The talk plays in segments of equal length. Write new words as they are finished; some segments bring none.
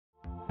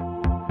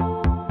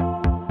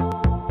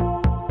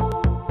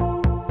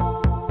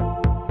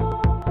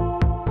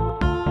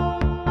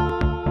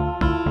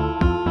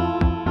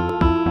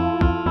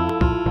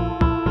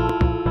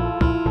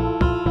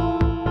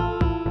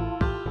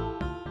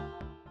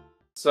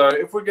So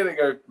if we're gonna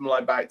go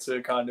like back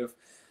to kind of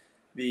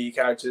the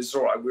characters,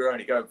 all right, we're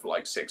only going for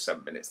like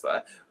 6-7 minutes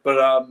there,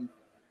 but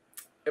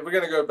if we're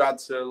gonna go back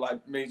to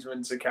like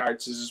movements of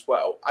characters as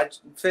well, I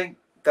think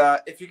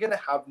that if you're going to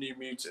have New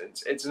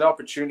Mutants, it's an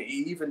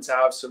opportunity even to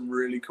have some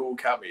really cool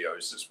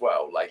cameos as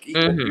well. Like,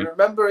 even you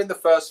remember in the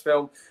first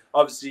film,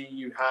 obviously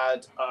you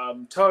had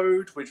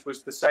Toad, which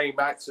was the same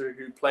actor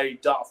who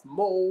played Darth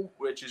Maul,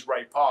 which is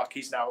Ray Park.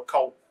 He's now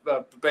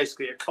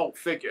basically a cult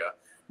figure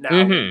now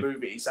in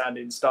movies and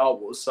in Star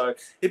Wars. So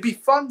it'd be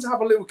fun to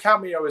have a little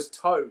cameo as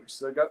Toad.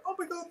 So they go, oh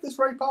my God, this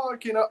Ray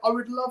Park. You know, I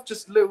would love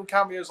just little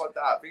cameos like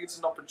that. I think it's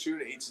an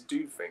opportunity to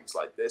do things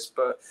like this.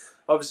 But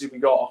obviously we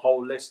got a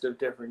whole list of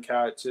different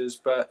characters.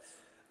 But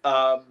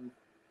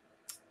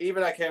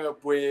even I came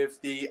up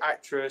with the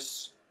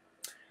actress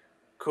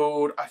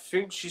called, I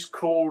think she's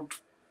called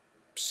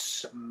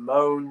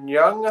Simone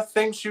Young. I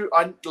think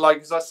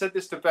as I said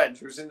this to Ben,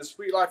 she was in The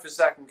Sweet Life of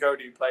Zack and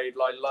Cody, who played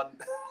like London.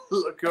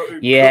 As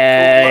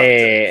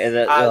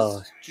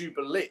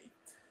Jubilee.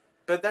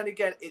 But then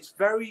again, it's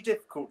very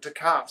difficult to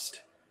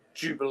cast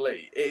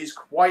Jubilee. It is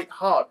quite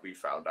hard, we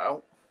found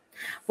out.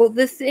 Well,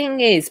 the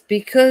thing is,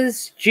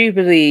 because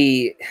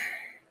Jubilee,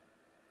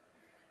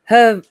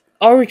 her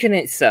origin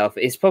itself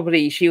is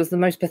probably, she was the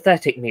most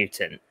pathetic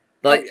mutant.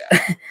 Like,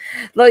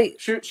 like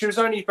she was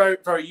only very,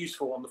 very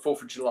useful on the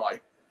 4th of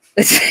July.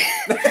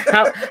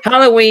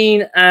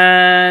 Halloween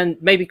and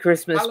maybe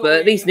Christmas, but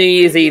at least New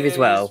Year's Eve as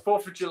well.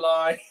 4th of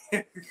July.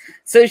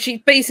 So she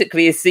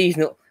basically is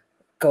seasonal.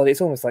 God,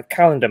 it's almost like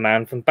Calendar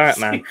Man from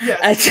Batman.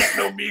 Yeah,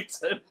 seasonal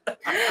mutant.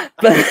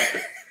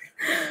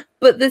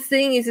 But the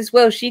thing is as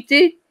well, she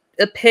did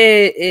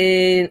appear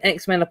in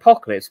X Men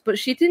Apocalypse, but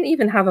she didn't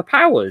even have her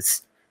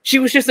powers. She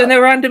was just a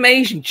random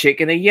Asian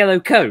chick in a yellow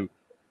coat,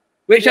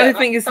 which I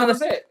think is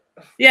it.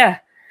 Yeah,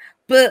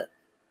 but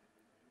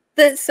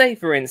let's say,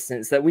 for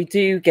instance, that we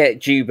do get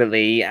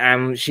Jubilee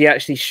and she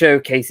actually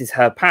showcases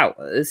her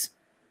powers.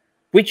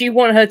 Would you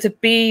want her to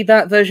be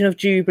that version of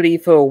Jubilee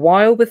for a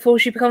while before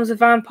she becomes a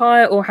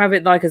vampire, or have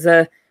it like as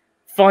a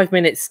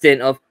 5-minute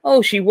stint of,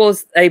 oh, she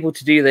was able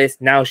to do this,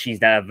 now she's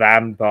a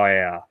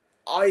vampire?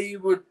 I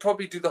would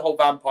probably do the whole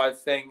vampire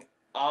thing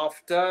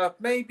after,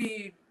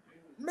 maybe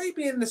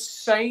in the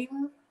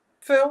same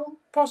film,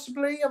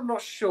 possibly. I'm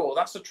not sure.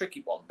 That's a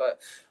tricky one, but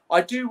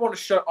I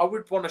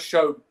would want to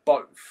show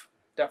both.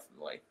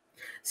 Definitely.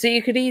 So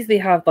you could easily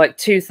have like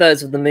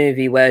 2/3 of the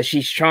movie where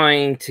she's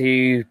trying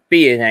to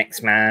be an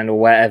X-Man or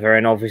whatever,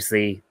 and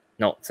obviously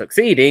not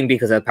succeeding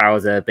because her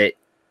powers are a bit.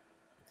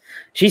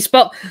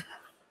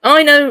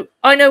 I know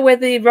where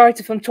the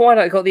writer from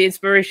Twilight got the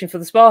inspiration for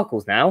the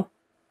sparkles now,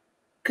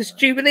 because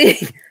Jubilee.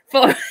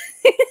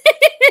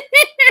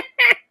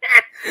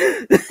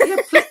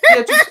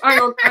 Just hang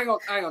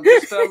on.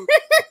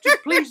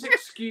 Just please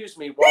excuse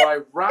me while I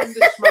ram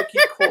this smoky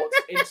quartz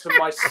into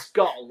my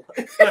skull.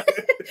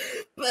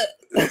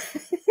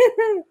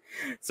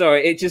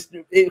 Sorry,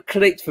 it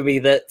clicked for me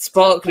that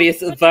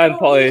sparkliest of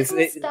vampires.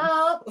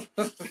 Stop.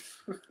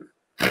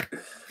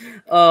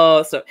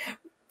 Oh, so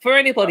for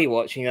anybody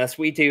watching us,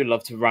 we do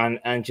love to rant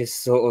and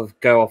just sort of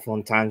go off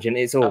on tangent.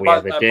 It's all we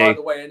ever do. By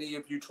the way, any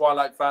of you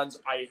Twilight fans,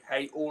 I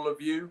hate all of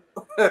you.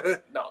 No,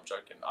 I'm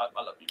joking. I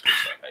love you, please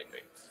don't hate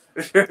me.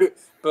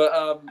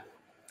 But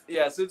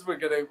yeah, since we're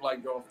gonna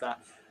like go off that,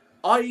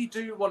 I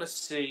do want to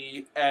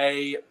see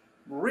a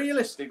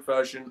realistic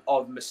version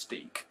of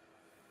Mystique.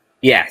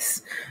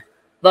 Yes,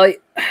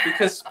 like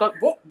because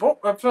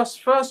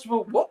first of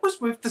all, what was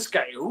with the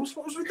scales?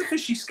 What was with the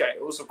fishy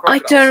scales? I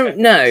don't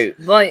know.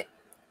 Like,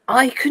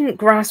 I couldn't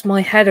grasp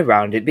my head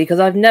around it because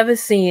I've never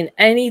seen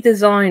any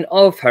design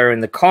of her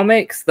in the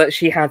comics that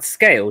she had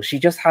scales. She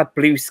just had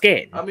blue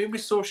skin. I mean, we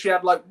saw she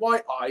had like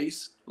white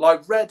eyes,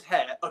 like red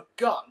hair, a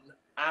gun,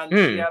 and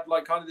she had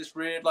like kind of this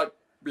weird like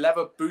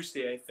leather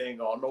bustier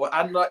thing on,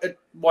 and like a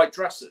white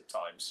dress at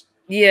times.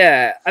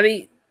 Yeah, I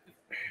mean,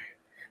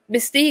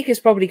 Mystique is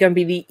probably going to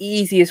be the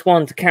easiest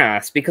one to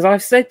cast because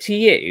I've said to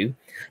you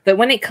that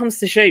when it comes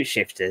to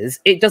shapeshifters,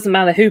 it doesn't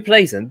matter who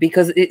plays them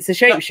because it's a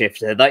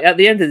shapeshifter. Like, at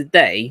the end of the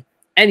day,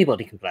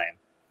 anybody can play him.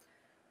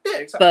 Yeah,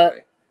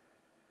 exactly.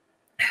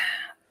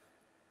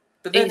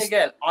 But then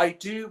again, I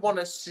do want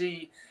to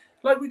see,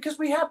 like, because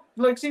we had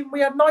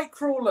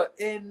Nightcrawler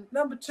in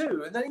number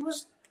 2, and then he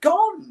was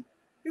gone.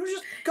 He was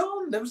just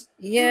gone.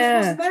 He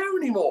wasn't there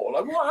anymore.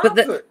 Like, what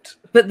happened?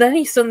 But then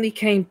he suddenly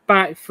came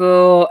back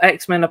for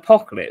X-Men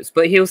Apocalypse,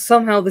 but he was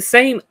somehow the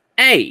same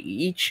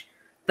age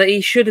that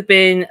he should have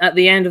been at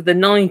the end of the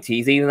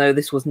 90s, even though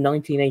this was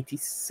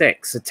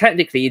 1986. So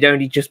technically, he'd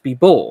only just be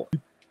born.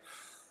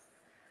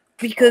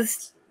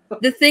 Because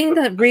the thing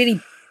that really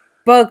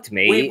bugged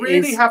me we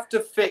really have to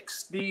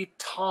fix the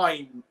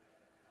time.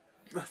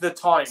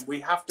 We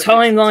have to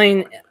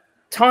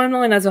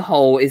timeline as a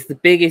whole is the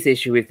biggest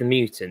issue with the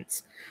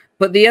mutants.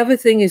 But the other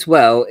thing as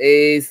well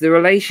is the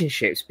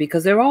relationships,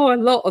 because there are a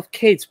lot of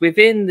kids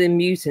within the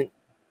mutant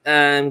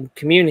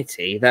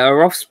community that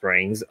are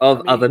offsprings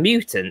of other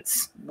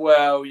mutants.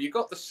 Well, you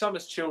got the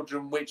Summers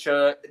children, which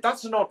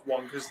that's an odd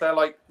one because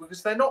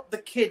they're not the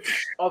kids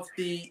of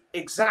the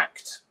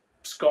exact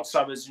Scott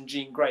Summers and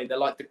Jean Grey. They're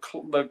like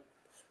the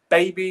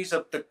babies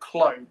of the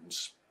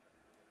clones.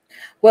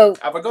 Well,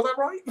 have I got that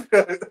right?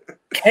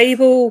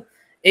 Cable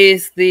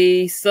is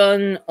the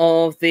son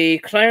of the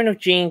clone of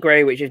Jean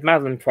Grey, which is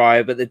Madeline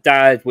Pryor, but the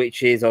dad,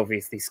 which is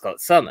obviously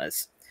Scott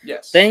Summers.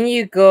 Yes. Then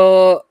you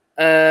got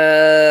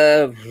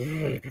their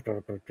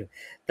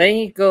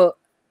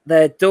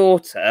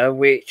daughter,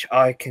 which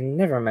I can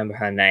never remember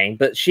her name,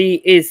 but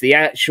she is the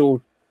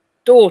actual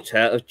daughter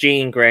of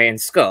Jean Grey and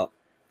Scott.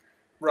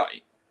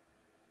 Right.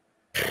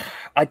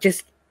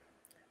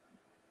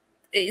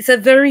 It's a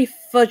very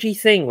fudgy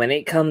thing when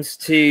it comes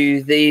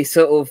to the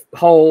sort of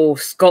whole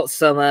Scott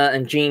Summer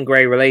and Jean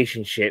Grey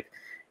relationship,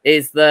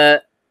 is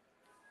that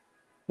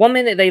one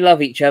minute they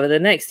love each other, the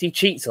next he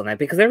cheats on her,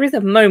 because there is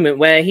a moment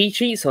where he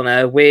cheats on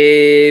her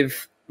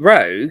with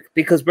Rogue,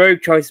 because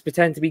Rogue tries to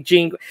pretend to be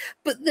Jean Grey.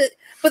 But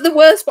the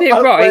worst bit,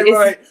 right?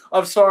 Wait.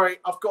 I'm sorry.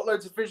 I've got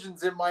loads of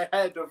visions in my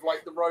head of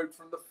like the Rogue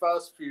from the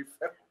first few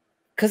films.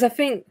 Because I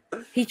think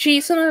he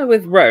cheats on her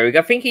with Rogue.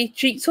 I think he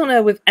cheats on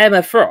her with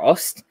Emma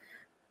Frost.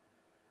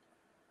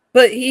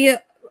 But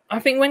I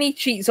think when he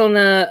cheats on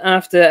her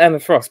after Emma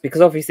Frost,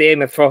 because obviously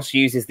Emma Frost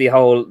uses the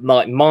whole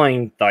like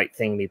mind like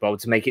thingy bob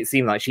to make it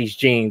seem like she's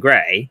Jean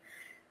Grey.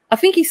 I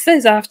think he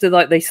says after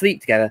like they sleep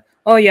together,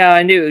 "Oh yeah,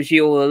 I knew it was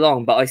you all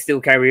along, but I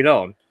still carried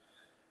on."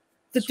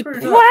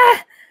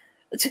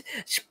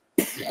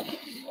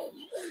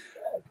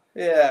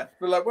 Yeah,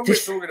 but like when we're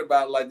talking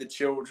about like the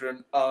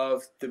children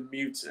of the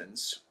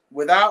mutants,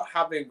 without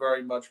having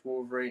very much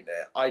Wolverine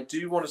there, I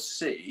do want to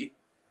see.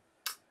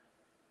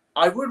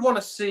 I would want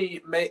to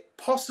see,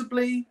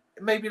 possibly,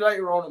 maybe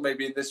later on, or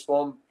maybe in this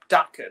one,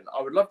 Daken.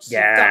 I would love to see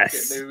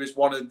Daken, who is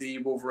one of the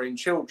Wolverine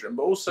children,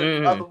 but also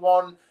the other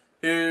one,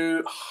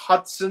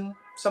 Hudson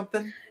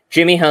something?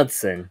 Jimmy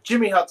Hudson.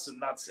 Jimmy Hudson,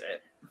 that's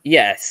it.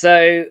 Yeah,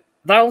 so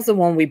that was the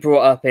one we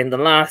brought up in the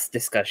last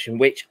discussion,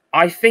 which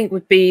I think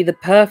would be the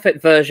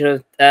perfect version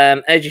of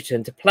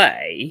Edgerton to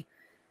play,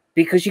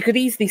 because you could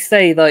easily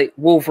say, like,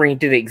 Wolverine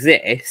did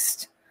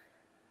exist,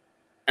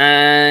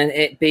 and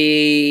it'd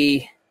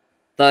be...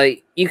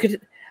 Like, you could,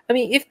 I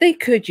mean, if they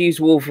could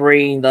use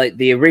Wolverine, like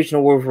the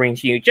original Wolverine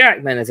Hugh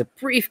Jackman, as a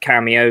brief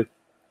cameo,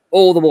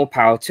 all the more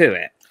power to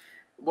it.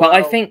 Well, but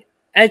I think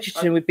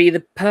Edgerton would be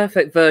the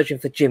perfect version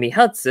for Jimmy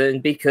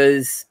Hudson,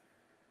 because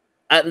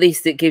at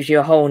least it gives you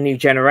a whole new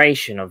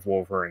generation of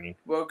Wolverine.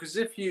 Well, because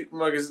if you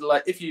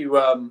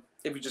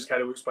just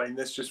kind of explain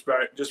this just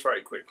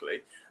very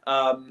quickly,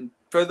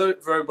 for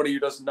everybody who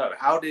doesn't know,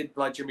 how did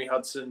like Jimmy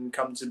Hudson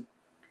come to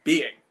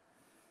being?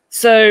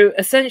 So,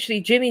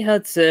 essentially, Jimmy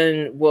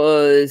Hudson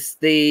was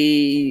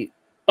the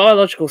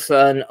biological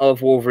son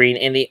of Wolverine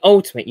in the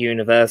Ultimate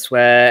Universe,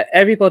 where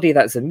everybody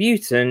that's a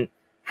mutant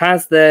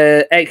has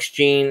their X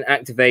gene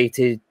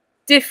activated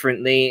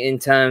differently, in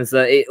terms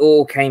that it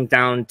all came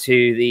down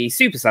to the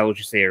Super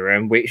Soldier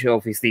Serum, which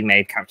obviously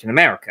made Captain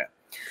America.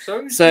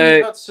 So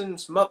Jimmy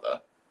Hudson's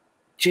mother?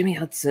 Jimmy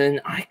Hudson,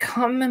 I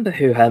can't remember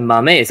who her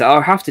mum is.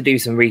 I'll have to do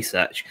some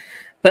research.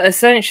 But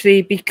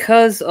essentially,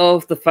 because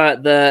of the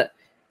fact that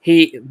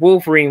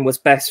Wolverine was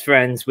best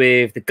friends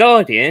with the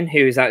Guardian,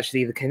 who is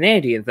actually the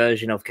Canadian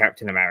version of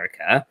Captain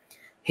America,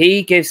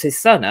 he gives his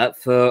son up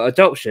for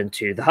adoption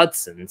to the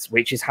Hudsons,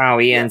 which is how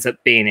he ends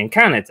up being in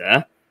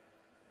Canada.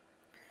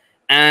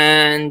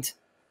 And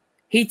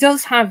he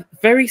does have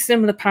very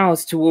similar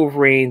powers to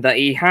Wolverine, that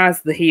he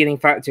has the healing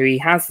factor, he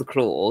has the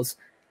claws,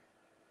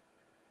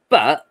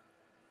 but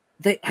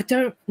I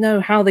don't know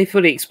how they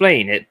fully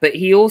explain it, but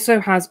he also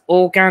has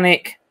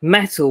organic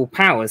metal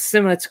powers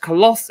similar to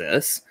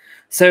Colossus.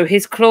 So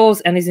his claws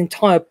and his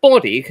entire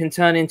body can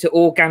turn into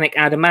organic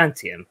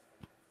adamantium.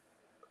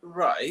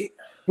 Right.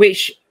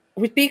 Which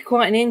would be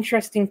quite an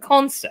interesting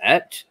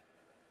concept.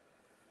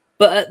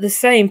 But at the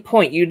same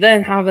point, you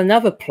then have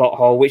another plot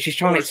hole, which is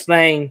trying to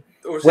explain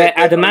where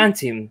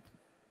adamantium...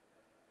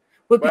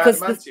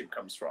 adamantium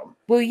comes from.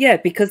 Well, yeah,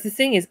 because the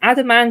thing is,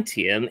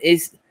 adamantium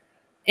is...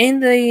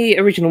 In the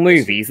original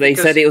movies, they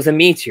said it was a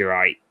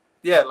meteorite.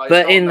 Yeah, like,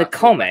 but in the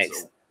comics...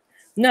 Metal.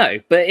 No,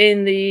 but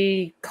in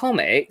the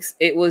comics,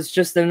 it was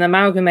just an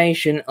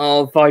amalgamation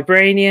of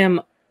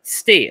vibranium,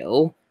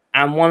 steel,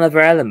 and one other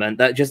element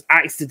that just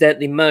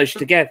accidentally merged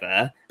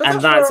together,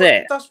 and that's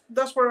it.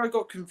 That's where I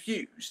got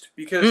confused,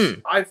 because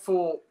I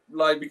thought,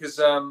 like, because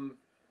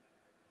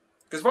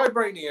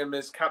vibranium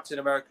is Captain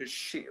America's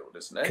shield,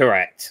 isn't it?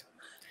 Correct.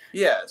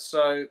 Yeah,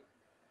 so,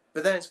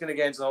 but then it's going to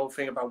get into the whole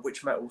thing about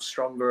which metal's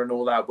stronger and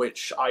all that,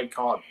 which I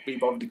can't be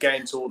bothered to get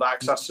into all that,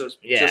 because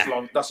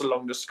that's a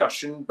long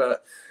discussion,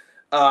 but...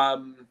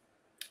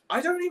 I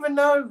don't even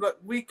know,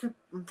 but we could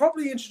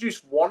probably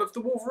introduce one of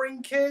the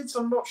Wolverine kids.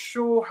 I'm not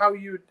sure how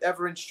you would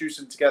ever introduce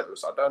them together,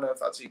 so I don't know if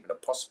that's even a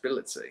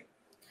possibility.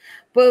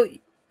 Well,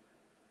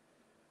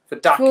 for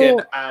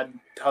Daken and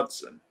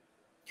Hudson.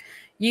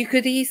 You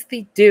could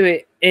easily do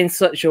it in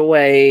such a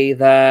way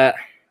that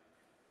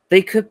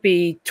they could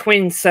be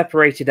twins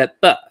separated at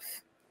birth.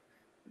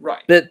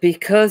 Right. But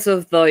because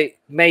of, like,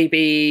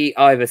 maybe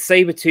either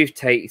Sabretooth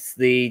takes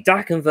the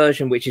Daken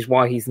version, which is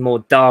why he's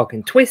more dark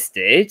and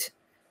twisted,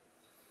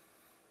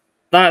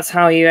 that's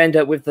how you end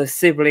up with the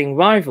sibling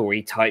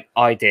rivalry type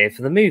idea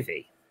for the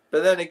movie.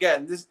 But then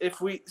again, if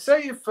they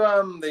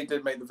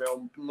did make the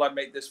film, like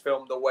make this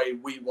film the way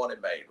we want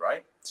it made,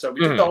 right? So we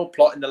did the whole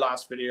plot in the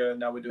last video, and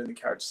now we're doing the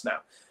characters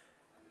now.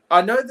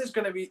 I know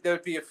there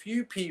would be a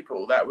few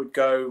people that would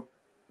go,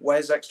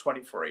 "Where's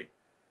X-23?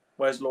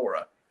 Where's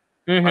Laura?"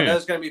 I know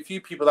there's going to be a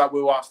few people that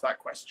will ask that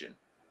question.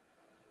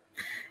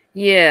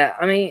 Yeah,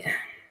 I mean,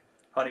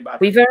 Honey Badger.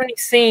 We've only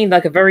seen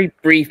like a very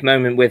brief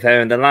moment with her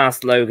in the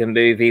last Logan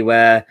movie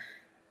where.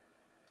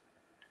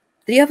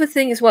 The other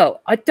thing as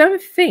well, I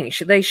don't think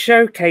they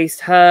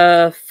showcased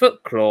her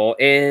foot claw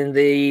in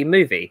the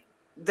movie.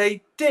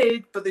 They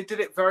did, but they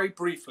did it very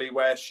briefly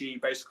where she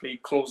basically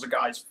claws a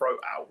guy's throat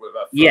out with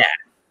her foot. Yeah,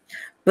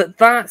 but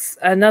that's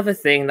another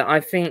thing that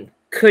I think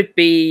could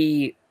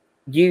be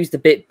used a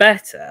bit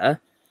better.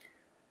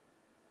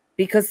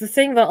 Because the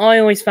thing that I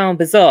always found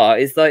bizarre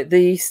is like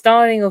the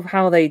styling of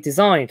how they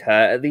designed her,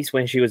 at least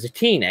when she was a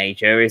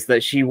teenager, is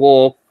that she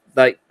wore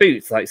like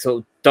boots, like sort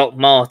of Doc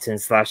Marten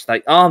 /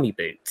 like army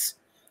boots.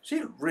 She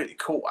looked really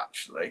cool,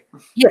 actually.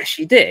 Yeah,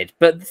 she did.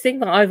 But the thing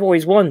that I've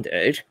always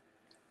wondered,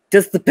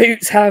 does the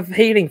boots have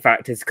healing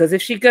factors? Because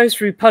if she goes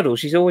through puddles,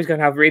 she's always going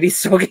to have really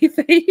soggy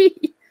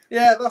feet.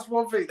 Yeah, that's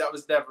one thing that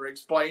was never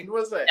explained,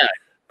 was it? No.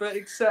 But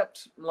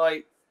except,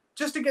 like,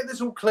 just to get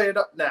this all cleared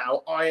up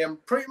now, I am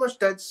pretty much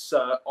dead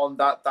cert on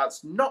that.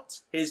 That's not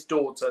his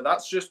daughter.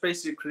 That's just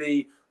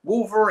basically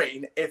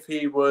Wolverine if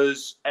he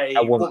was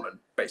a woman,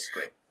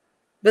 basically.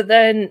 But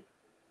then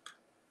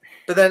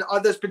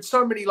there's been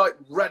so many like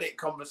Reddit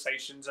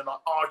conversations and like,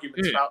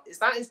 arguments about, is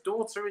that his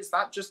daughter? Is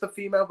that just the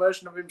female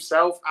version of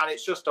himself? And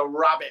it's just a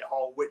rabbit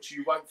hole which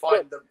you won't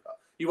find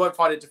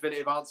a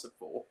definitive answer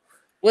for.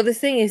 Well, the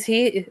thing is,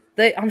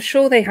 I'm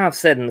sure they have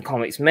said in the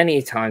comics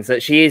many times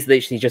that she is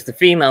literally just a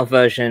female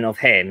version of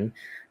him,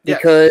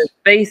 because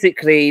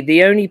basically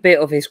the only bit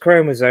of his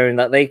chromosome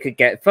that they could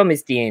get from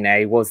his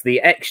DNA was the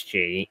X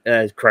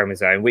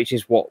chromosome, which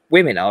is what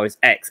women are, is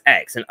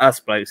XX, and us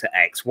blokes are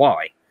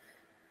XY.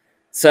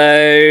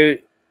 So,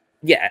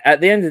 yeah,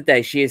 at the end of the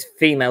day, she is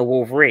female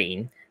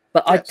Wolverine,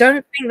 but I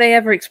don't think they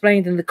ever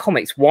explained in the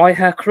comics why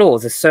her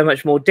claws are so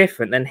much more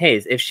different than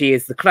his if she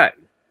is the clone.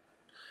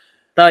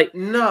 Like,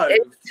 no,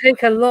 it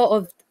took a lot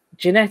of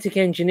genetic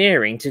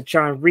engineering to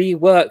try and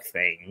rework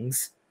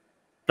things.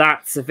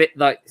 That's a bit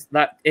like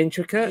that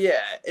intricate.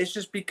 Yeah, it's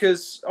just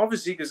because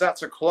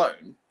that's a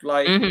clone.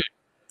 Like,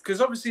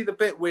 because obviously the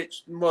bit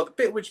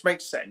which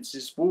makes sense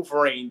is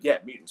Wolverine. Yeah,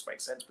 mutants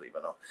make sense, believe it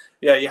or not.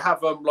 Yeah, you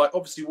have like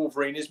obviously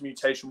Wolverine, his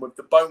mutation with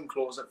the bone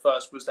claws at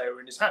first was they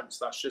were in his hands.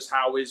 That's just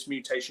how his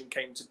mutation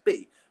came to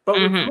be. But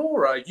with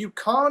Laura, you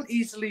can't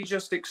easily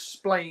just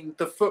explain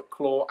the foot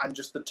claw and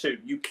just the two.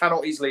 You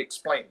cannot easily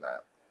explain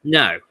that.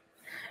 No.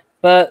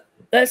 But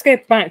let's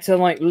get back to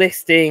like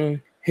listing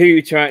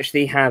who to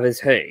actually have as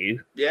who.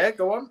 Yeah,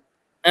 go on.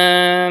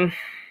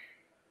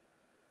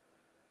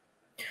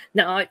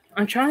 Now,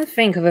 I'm trying to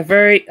think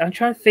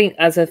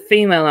as a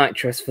female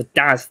actress for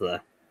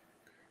Dazzler.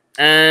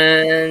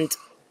 And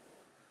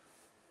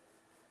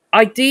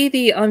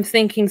ideally, I'm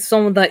thinking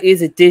someone that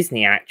is a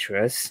Disney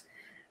actress.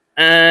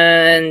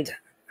 And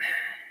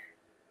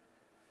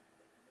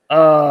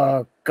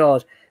oh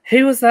god,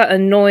 who was that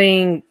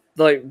annoying,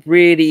 like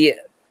really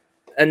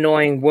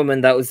annoying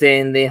woman that was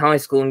in the High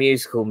School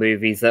Musical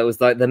movies? That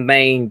was like the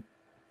main.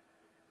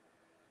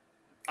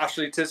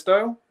 Ashley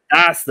Tisdale.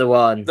 That's the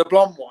one. The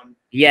blonde one.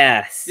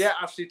 Yes. Yeah,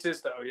 Ashley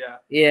Tisdale. Yeah.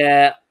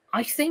 Yeah,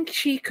 I think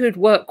she could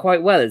work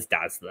quite well as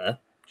Dazzler.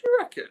 Do you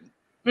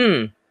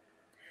reckon?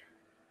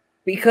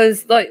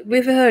 Because, like,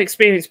 with her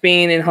experience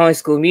being in High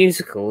School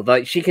Musical,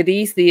 like, she could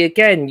easily,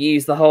 again,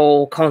 use the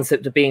whole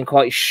concept of being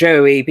quite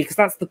showy, because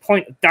that's the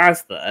point of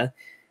Dazzler,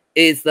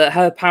 is that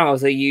her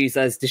powers are used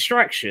as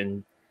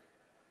distraction.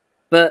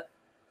 But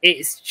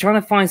it's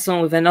trying to find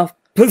someone with enough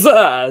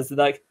pizzazz,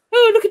 like,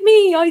 oh, look at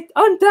me,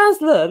 I'm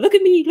Dazzler, look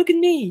at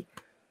me.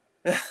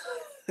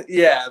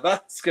 Yeah,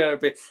 that's gonna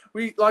be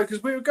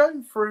because we were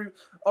going through.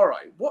 All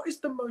right, what is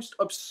the most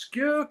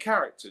obscure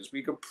characters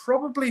we could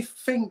probably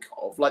think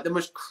of? Like the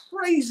most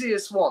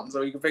craziest ones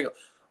that we can think of,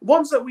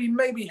 ones that we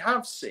maybe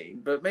have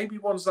seen, but maybe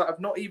ones that have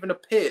not even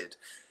appeared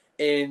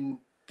in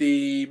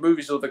the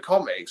movies or the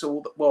comics.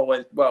 Or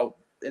well,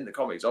 in the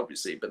comics,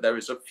 obviously, but there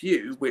is a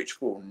few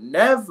which will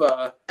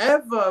never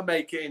ever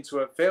make it into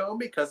a film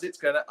because it's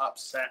going to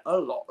upset a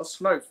lot of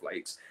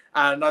snowflakes.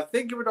 And I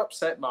think it would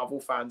upset Marvel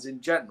fans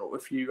in general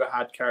if you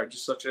had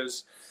characters such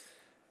as,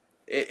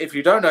 if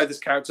you don't know this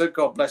character,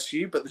 God bless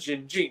you, but the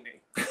Jin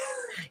Genie.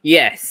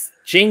 Yes,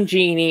 Jin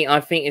Genie, I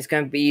think is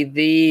going to be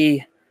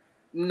the...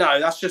 No,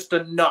 that's just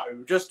a no.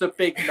 Just a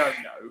big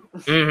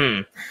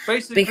no-no.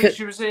 Basically,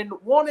 she was in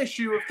one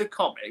issue of the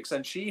comics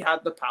and she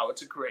had the power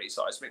to create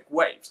seismic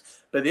waves.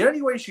 But the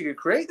only way she could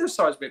create those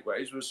seismic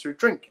waves was through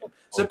drinking.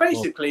 So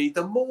basically,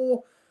 the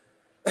more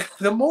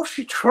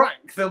she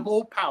drank, the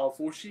more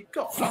powerful she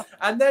got.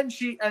 And then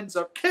she ends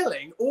up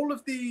killing all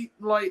of the,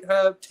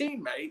 her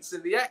teammates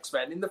in the X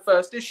Men in the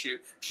first issue.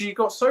 She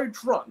got so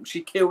drunk,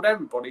 she killed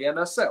everybody and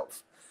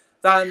herself.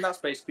 then that's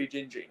basically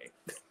Genie.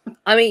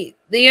 I mean,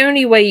 the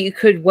only way you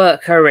could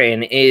work her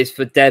in is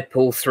for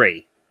Deadpool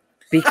 3.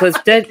 Because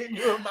Can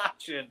you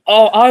imagine?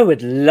 Oh, I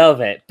would love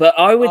it, but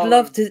I would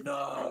love to.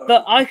 No.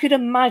 But I could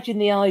imagine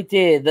the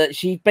idea that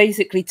she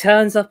basically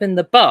turns up in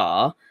the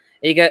bar.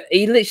 He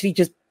literally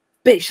just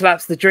bitch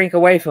slaps the drink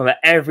away from her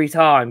every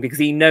time because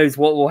he knows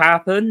what will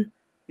happen.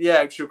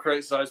 Yeah, she'll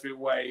criticize me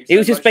waves. It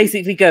would just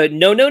basically go,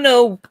 no, no,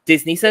 no.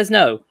 Disney says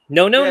no.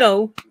 No, no,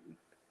 no.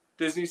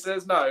 Disney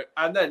says no,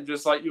 and then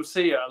just like you'll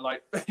see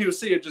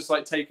her just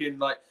like taking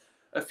like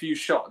a few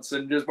shots,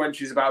 and just when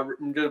she's about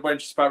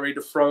ready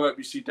to throw up,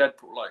 you see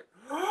Deadpool like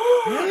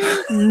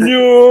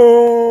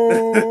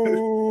no.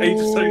 and you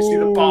just don't see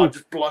the bar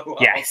just blow up.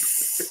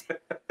 Yes.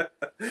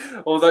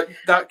 Although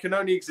that can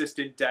only exist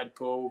in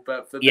Deadpool,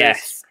 but for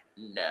this,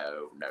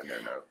 no.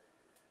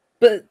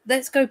 But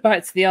let's go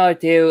back to the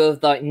idea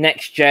of like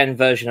next gen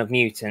version of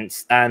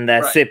mutants and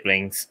their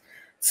siblings.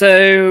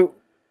 So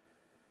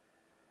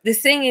the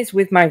thing is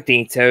with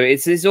Magneto,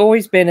 there's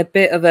always been a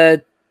bit of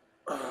a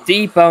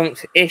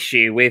debunked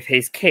issue with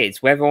his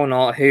kids, whether or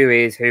not who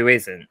is, who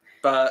isn't.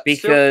 But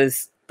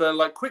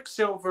like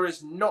Quicksilver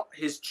is not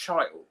his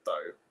child,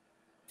 though.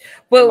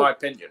 Well, in my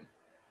opinion,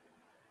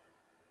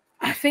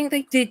 I think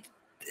they did.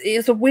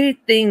 It's a weird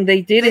thing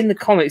they did in the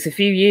comics a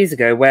few years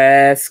ago,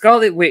 where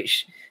Scarlet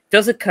Witch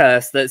does a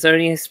curse that's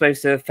only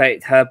supposed to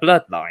affect her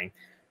bloodline.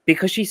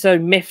 Because she's so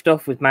miffed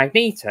off with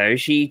Magneto,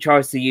 she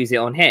tries to use it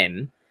on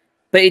him,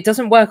 but it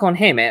doesn't work on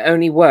him. It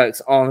only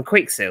works on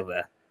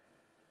Quicksilver.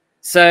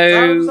 So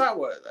how does that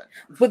work then?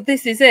 But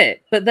this is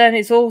it. But then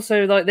it's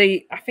also like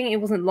I think it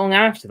wasn't long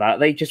after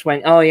that they just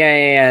went, oh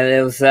yeah.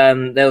 There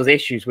was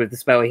issues with the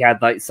spell. He had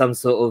like some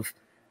sort of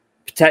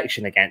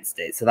protection against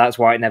it, so that's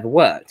why it never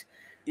worked.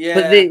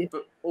 Yeah,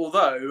 but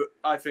although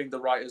I think the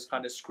writers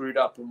kind of screwed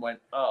up and went,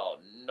 oh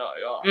no,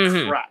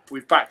 crap,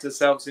 we've backed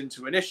ourselves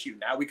into an issue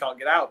now. We can't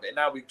get out of it.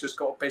 Now we've just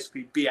got to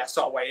basically BS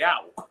our way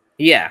out.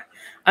 Yeah.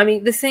 I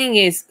mean, the thing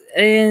is,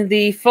 in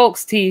the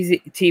Fox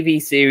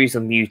TV series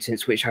of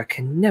Mutants, which I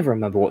can never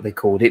remember what they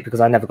called it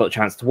because I never got a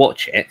chance to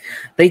watch it,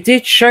 they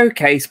did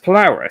showcase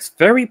Polaris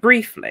very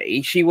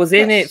briefly. She was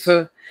in it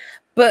for...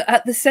 But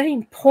at the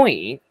same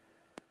point,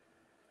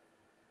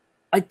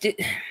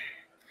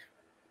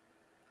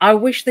 I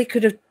wish they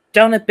could have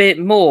done a bit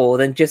more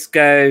than just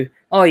go,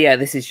 oh yeah,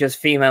 this is just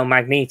female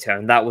Magneto,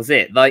 and that was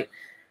it. Like,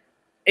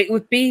 it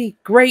would be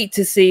great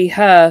to see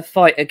her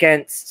fight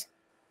against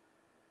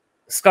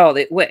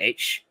Scarlet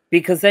Witch,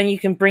 because then you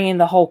can bring in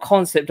the whole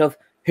concept of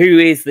who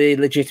is the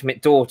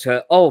legitimate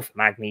daughter of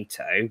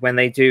Magneto when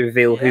they do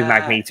reveal who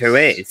Magneto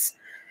is.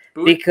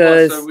 But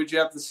so would you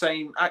have the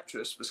same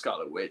actress for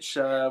Scarlet Witch?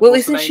 Well,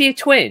 isn't she a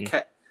twin?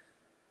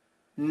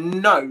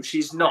 No,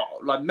 she's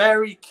not. Like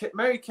Mary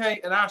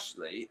Kate and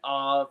Ashley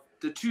are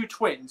the two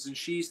twins, and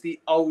she's the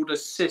older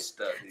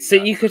sister. So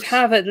you could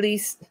have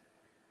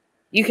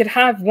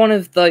one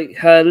of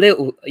her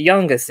little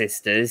younger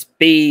sisters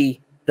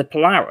be the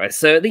Polaris,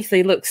 so at least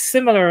they look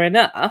similar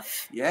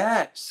enough.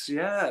 Yes,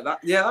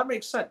 that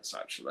makes sense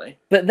actually.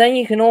 But then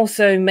you can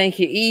also make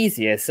it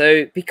easier.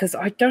 So because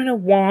I don't know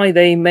why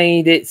they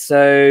made it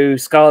so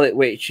Scarlet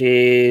Witch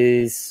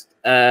is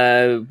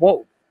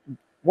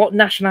what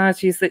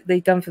nationality is that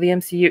they done for the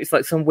MCU? It's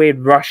like some weird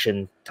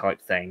Russian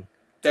type thing.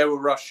 They were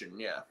Russian,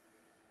 yeah.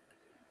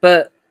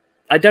 But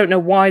I don't know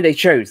why they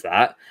chose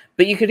that.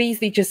 But you could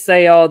easily just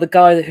say, oh, the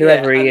guy,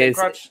 whoever he is.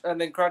 And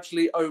then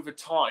gradually over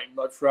time,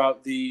 like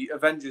throughout the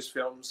Avengers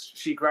films,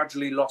 she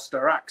gradually lost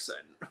her accent.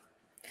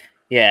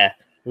 Yeah,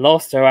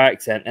 lost her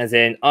accent, as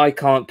in, I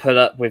can't put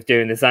up with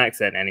doing this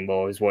accent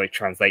anymore, is what it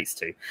translates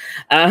to.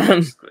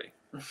 Basically.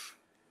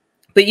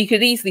 But you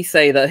could easily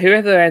say that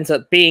whoever ends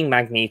up being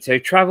Magneto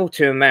traveled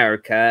to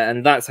America,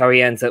 and that's how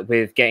he ends up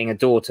with getting a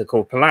daughter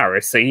called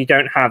Polaris, so you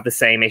don't have the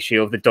same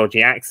issue of the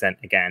dodgy accent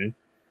again.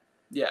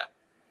 Yeah.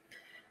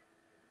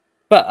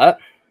 But,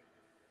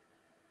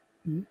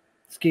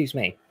 excuse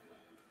me,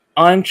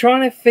 I'm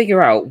trying to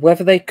figure out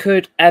whether they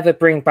could ever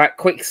bring back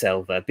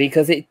Quicksilver,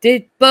 because it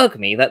did bug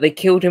me that they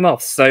killed him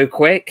off so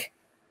quick.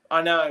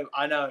 I know,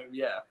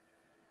 yeah.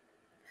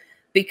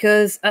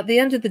 Because at the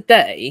end of the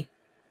day,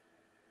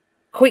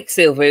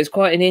 Quicksilver is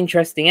quite an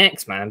interesting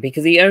X-Man,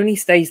 because he only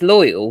stays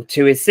loyal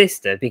to his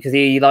sister because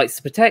he likes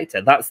to protect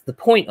her. That's the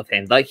point of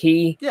him.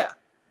 Yeah.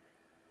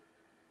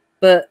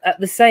 But at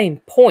the same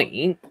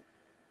point,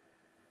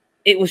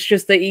 it was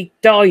just that he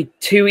died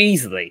too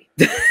easily.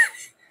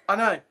 I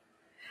know.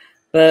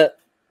 But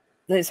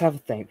let's have a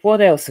think. What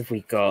else have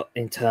we got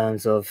in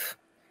terms of...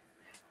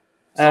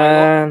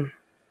 yeah,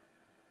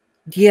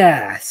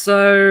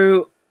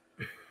 so...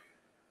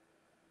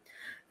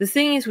 The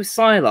thing is with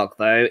Psylocke,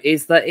 though,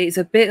 is that it's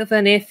a bit of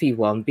an iffy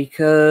one,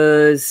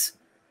 because...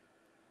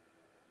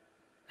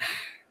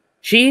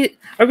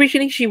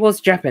 Originally, she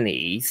was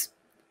Japanese,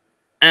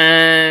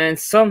 and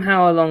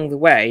somehow along the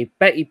way,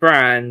 Betty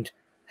Brand...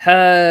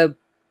 her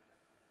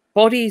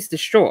body is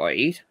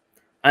destroyed,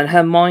 and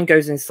her mind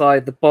goes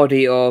inside the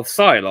body of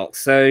Psylocke.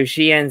 So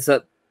she ends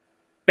up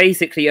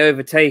basically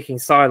overtaking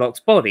Psylocke's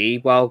body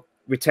while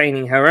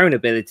retaining her own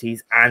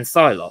abilities and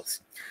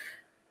Psylocke's.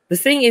 The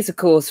thing is, of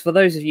course, for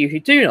those of you who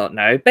do not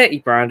know, Betty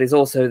Brand is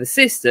also the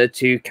sister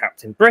to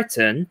Captain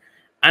Britain,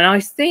 and I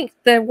think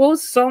there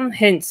was some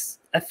hints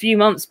a few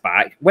months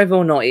back, whether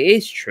or not it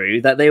is true,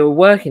 that they were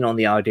working on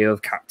the idea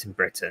of Captain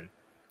Britain.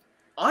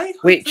 I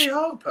hope they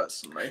are,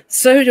 personally.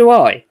 So do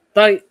I.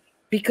 Like,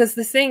 because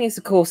the thing is,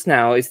 of course,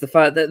 now is the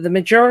fact that the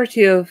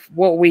majority of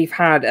what we've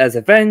had as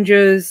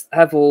Avengers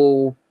have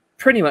all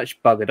pretty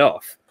much buggered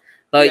off.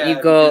 Like,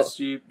 you've got...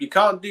 You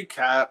can't do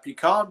Cap, you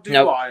can't do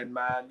Iron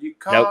Man, you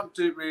can't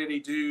really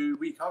do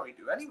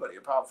anybody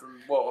apart from,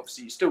 well,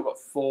 obviously you still got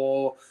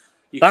Thor.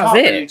 You can't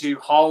really do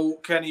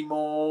Hulk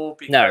anymore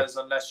because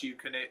unless you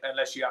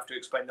have to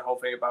explain the whole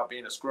thing about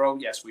being a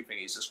Skrull. Yes, we think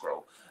he's a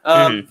Skrull.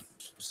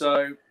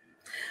 So,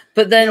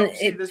 but then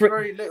there's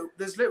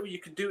little you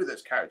can do with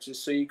those characters.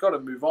 So you got to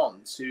move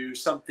on to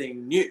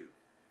something new.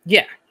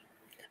 Yeah,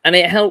 and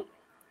it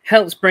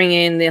helps bring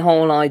in the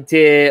whole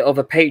idea of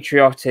a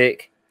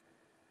patriotic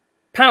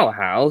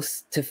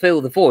powerhouse to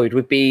fill the void.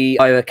 Would be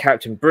either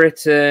Captain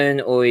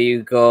Britain, or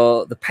you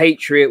got the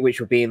Patriot,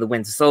 which would be in the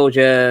Winter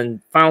Soldier and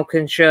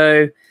Falcon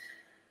show.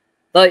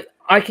 Like,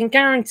 I can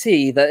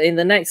guarantee that in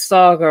the next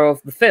saga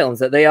of the films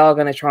that they are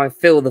going to try and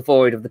fill the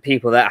void of the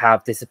people that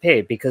have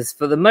disappeared, because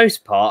for the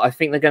most part I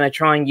think they're going to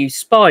try and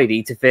use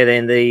Spidey to fill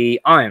in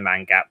the Iron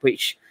Man gap,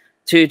 which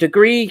to a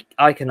degree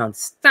I can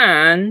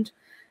understand,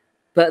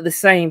 but at the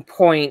same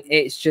point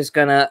it's just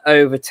going to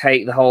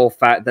overtake the whole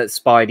fact that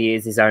Spidey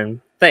is his own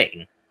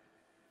thing.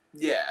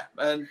 Yeah,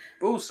 and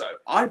also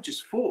I've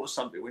just thought of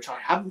something which I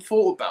haven't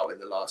thought about in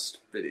the last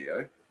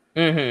video.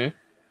 You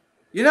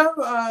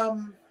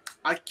know,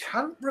 I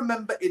cannot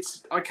remember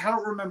its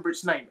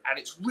name, and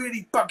it's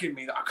really bugging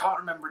me that I can't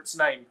remember its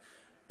name.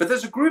 But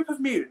there's a group of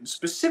mutants,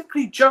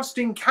 specifically just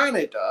in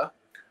Canada,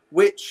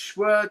 which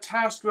were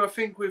tasked, I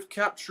think, with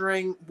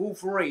capturing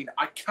Wolverine.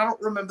 I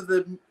cannot remember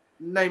the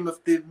name of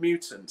the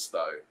mutants,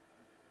 though.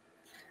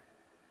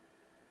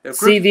 They're a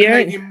group of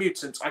Canadian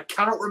mutants. I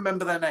cannot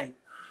remember their name.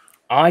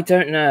 I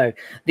don't know.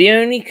 The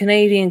only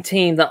Canadian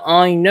team that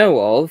I know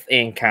of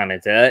in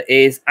Canada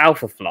is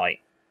Alpha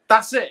Flight.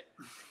 That's it.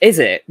 Is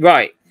it?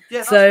 Right.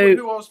 Yeah, that's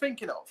who I was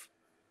thinking of.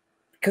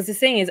 Because the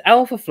thing is,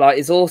 Alpha Flight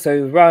is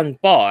also run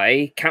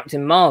by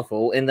Captain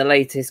Marvel in the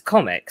latest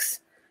comics.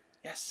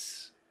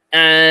 Yes.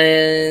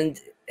 And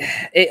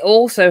it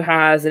also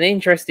has an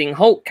interesting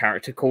Hulk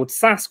character called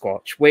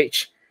Sasquatch,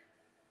 which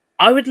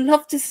I would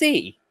love to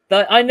see.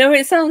 I know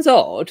it sounds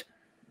odd,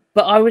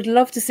 but I would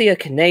love to see a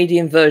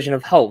Canadian version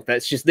of Hulk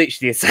that's just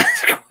literally a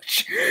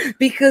Sasquatch.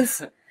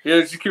 Because...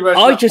 Yeah,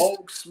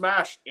 Hulk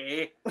smash,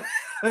 eh?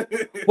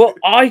 Well,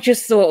 I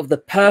just thought of the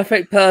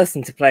perfect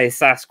person to play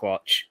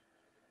Sasquatch.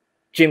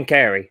 Jim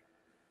Carrey.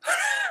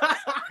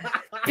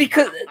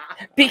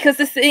 because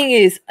the thing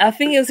is, I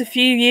think it was a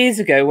few years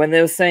ago when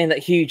they were saying that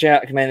Hugh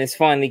Jackman is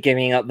finally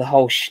giving up the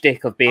whole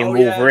shtick of being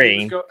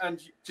Wolverine. Yeah,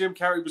 and Jim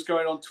Carrey was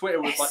going on Twitter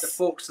with like the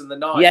forks and the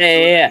knives.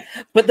 Yeah.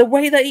 But the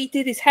way that he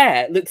did his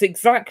hair looks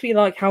exactly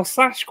like how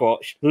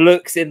Sasquatch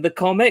looks in the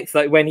comics,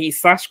 like when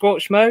he's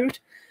Sasquatch mode.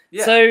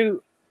 Yeah.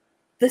 So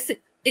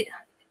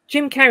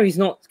Jim Carrey's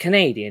not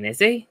Canadian, is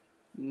he?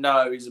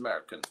 No, he's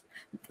American.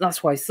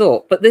 That's what I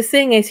thought. But the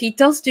thing is, he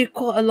does do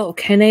quite a lot of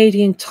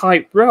Canadian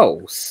type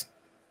roles.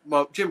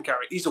 Well, Jim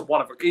Carrey, he's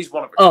one of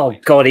a Oh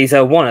God, he's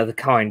a one of a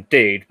kind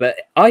dude. But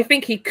I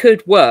think he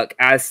could work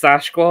as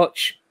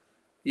Sasquatch.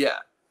 Yeah.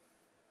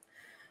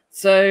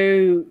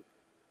 So,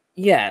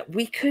 yeah,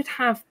 we could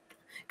have,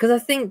 because I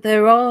think they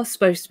are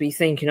supposed to be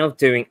thinking of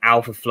doing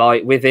Alpha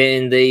Flight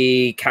within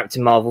the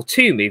Captain Marvel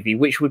 2 movie,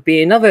 which would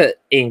be another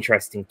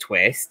interesting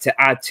twist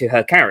to add to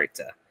her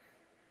character.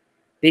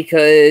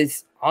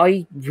 Because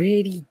I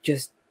really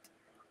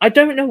I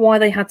don't know why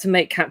they had to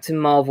make Captain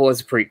Marvel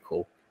as a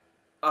prequel.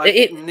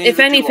 If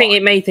anything,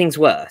 it made things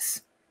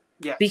worse.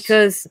 Yes.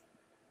 Because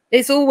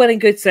it's all well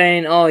and good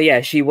saying, oh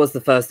yeah, she was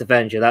the first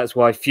Avenger, that's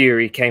why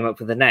Fury came up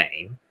with the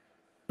name.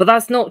 But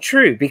that's not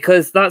true,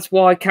 because that's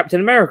why Captain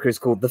America is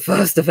called the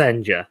first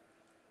Avenger.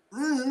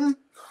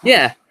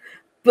 Yeah.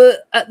 But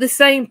at the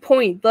same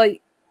point, like,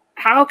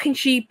 how can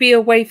she be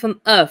away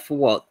from Earth for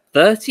what,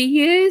 30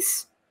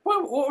 years?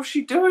 Well, what was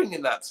she doing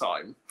in that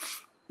time?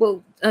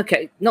 Well,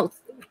 okay, not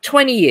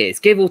 20 years,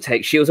 give or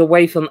take, she was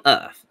away from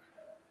Earth.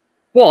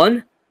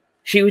 1,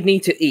 she would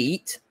need to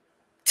eat.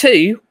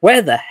 2,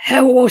 where the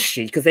hell was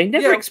she? Because they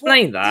never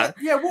explained that.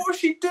 Yeah, what was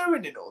she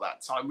doing in all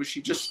that time? Was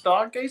she just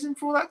stargazing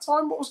for all that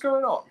time? What was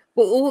going on?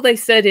 Well, all they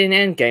said in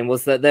Endgame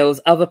was that there was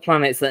other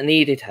planets that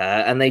needed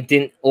her, and they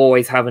didn't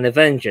always have an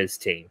Avengers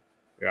team.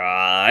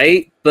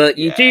 Right? But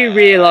you do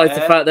realise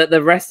the fact that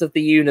the rest of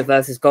the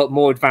universe has got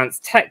more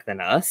advanced tech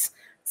than us,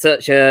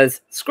 such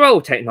as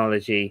Skrull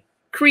technology,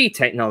 Kree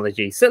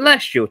technology,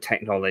 Celestial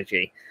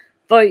technology.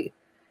 Like,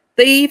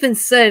 they even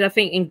said, I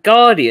think, in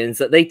Guardians,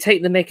 that they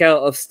take the mick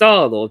out of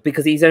Star-Lord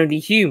because he's only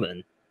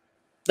human.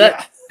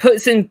 That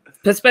puts in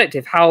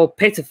perspective how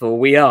pitiful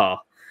we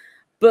are.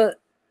 But,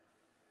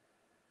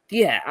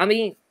 yeah, I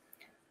mean,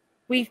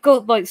 we've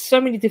got, like, so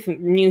many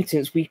different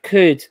mutants we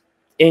could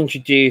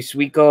introduce.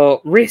 We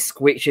got Risk,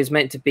 which is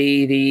meant to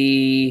be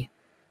the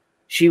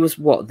she was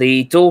what,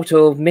 the daughter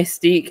of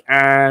Mystique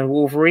and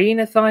Wolverine,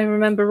 if I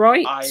remember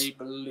right? I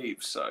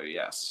believe so,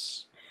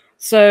 yes.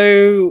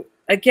 So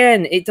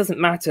again, it doesn't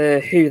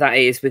matter who that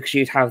is because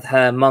you'd have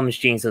her mum's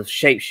genes of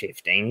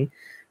shapeshifting.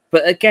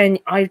 But again,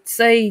 I'd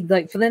say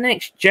like for the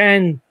next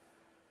gen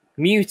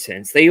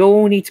mutants, they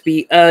all need to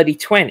be early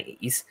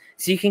 20s,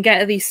 so you can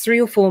get at least 3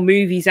 or 4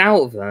 movies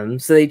out of them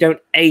so they don't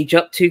age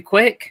up too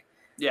quick.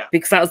 Yeah.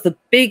 Because that was the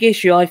big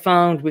issue I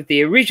found with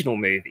the original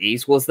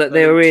movies, was that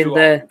they were in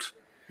the...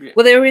 Yeah.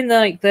 Well, they were in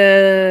like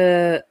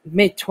the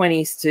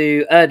mid-20s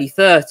to early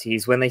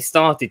 30s when they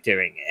started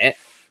doing it,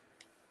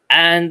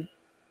 and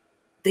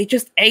they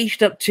just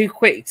aged up too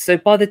quick. So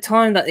by the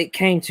time that it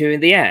came to in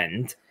the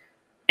end,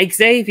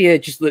 Xavier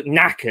just looked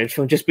knackered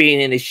from just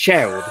being in his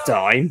chair all the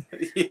time.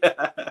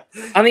 Yeah.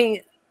 I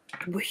mean,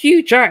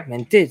 Hugh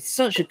Jackman did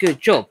such a good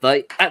job.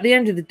 Like, at the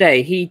end of the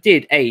day, he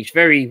did age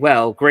very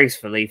well,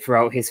 gracefully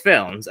throughout his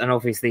films, and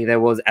obviously there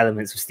was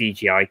elements of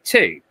CGI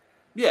too.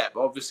 Yeah,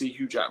 but obviously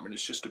Hugh Jackman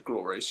is just a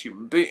glorious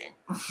human being.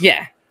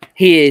 Yeah,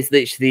 he is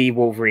literally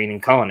Wolverine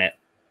incarnate.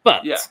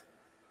 But yeah,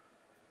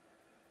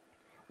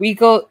 we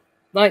got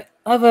like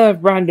other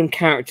random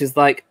characters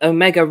like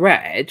Omega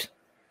Red.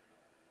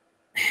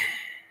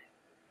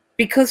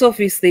 Because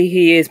obviously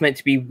he is meant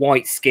to be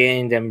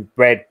white-skinned and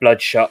red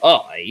bloodshot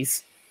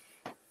eyes,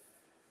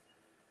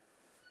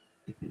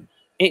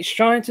 it's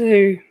trying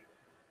to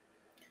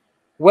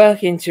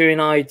work into an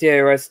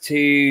idea as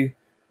to,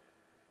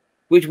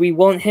 would we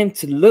want him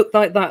to look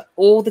like that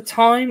all the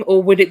time,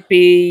 or would it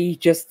be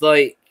just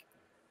like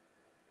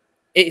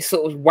it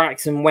sort of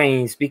wax and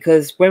wanes?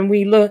 Because when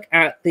we look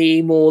at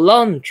the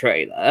Morlun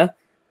trailer,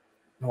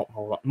 not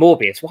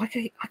Morbius. Why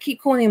I keep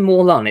calling him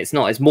Morlun? It's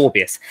not. It's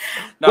Morbius.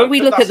 no, when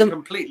we look that's at the a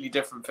completely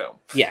different film.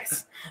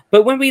 Yes,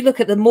 but when we look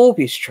at the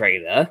Morbius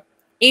trailer,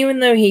 even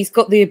though he's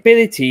got the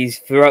abilities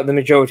throughout the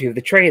majority of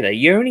the trailer,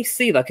 you only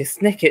see like a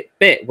snippet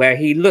bit where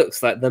he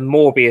looks like the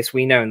Morbius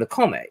we know in the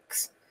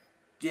comics.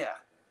 Yeah.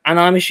 And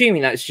I'm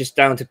assuming that's just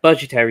down to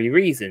budgetary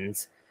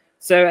reasons.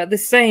 So at the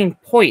same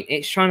point,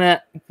 it's trying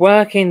to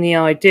work in the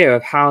idea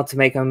of how to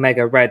make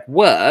Omega Red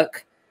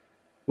work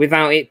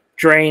without it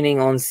draining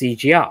on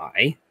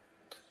CGI.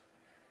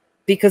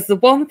 Because the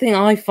one thing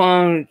I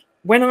found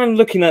when I'm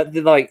looking at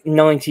the like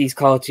 90s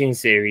cartoon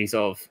series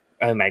of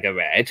Omega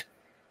Red,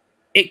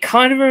 it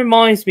kind of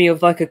reminds me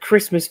of like a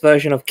Christmas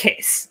version of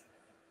Kiss.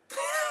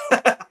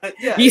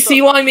 Yeah, you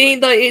see what I mean?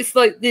 Like it's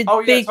like the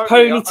big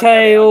totally.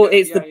 ponytail, I get it.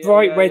 it's the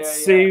bright red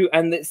suit,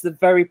 and it's the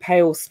very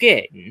pale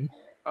skin.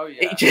 Oh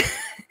yeah.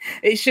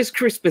 It's just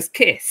Christmas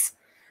Kiss.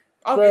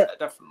 Oh but,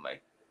 yeah, definitely.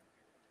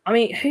 I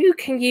mean, who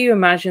can you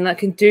imagine that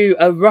can do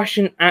a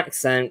Russian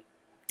accent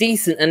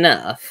decent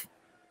enough,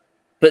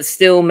 but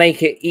still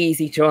make it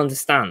easy to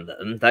understand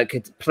them, that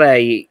could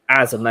play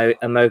as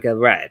Omega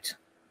Red?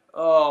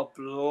 Oh,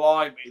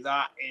 blimey,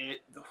 that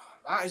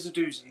is a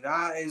doozy.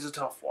 That is a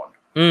tough one.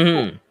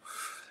 Mm-hmm.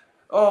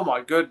 Oh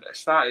my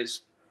goodness,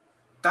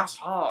 that's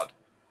hard.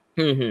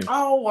 Mm-hmm.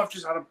 Oh, I've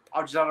just had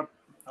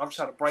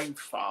a brain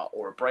fart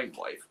or a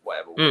brainwave,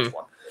 whatever which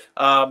one.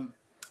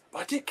 But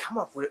I did come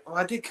up with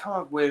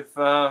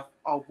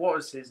what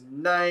was his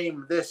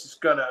name? This is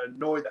gonna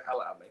annoy the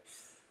hell out of me.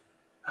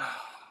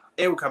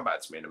 It will come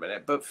back to me in a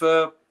minute. But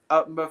for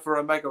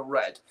Omega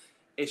Red,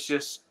 it's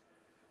just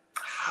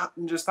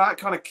that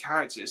kind of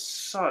character is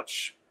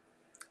such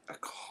a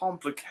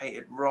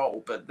complicated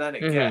role. But then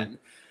again,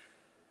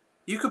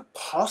 you could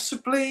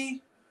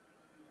possibly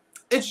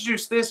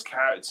introduce this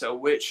character,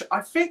 which I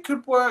think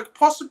could work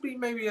possibly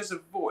maybe as a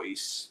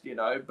voice,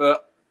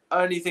 but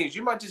only things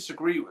you might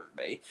disagree with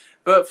me.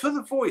 But for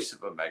the voice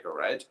of Omega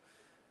Red,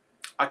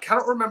 I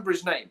cannot remember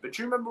his name, but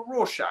do you remember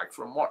Rorschach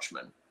from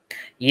Watchmen?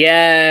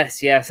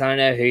 Yes, I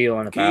know who you're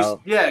on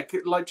about. Yeah,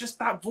 like just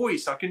that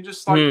voice, I can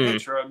just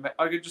picture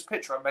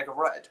Omega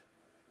Red.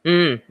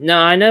 No,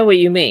 I know what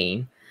you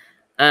mean.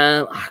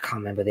 I can't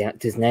remember the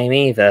actor's name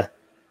either.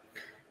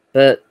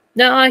 But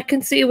no, I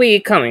can see where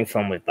you're coming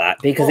from with that,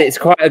 because it's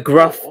quite a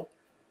gruff.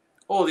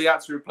 Or the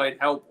actor who played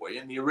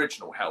Hellboy in the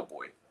original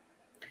Hellboy.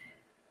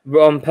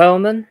 Ron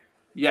Perlman?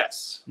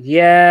 Yes.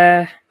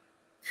 Yeah.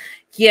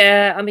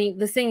 I mean,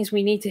 the thing is,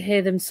 we need to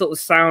hear them sort of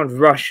sound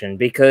Russian,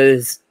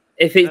 because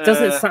if it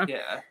doesn't sound,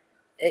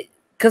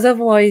 because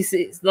otherwise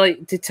it's like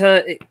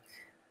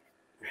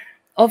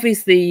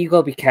obviously, you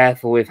gotta be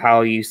careful with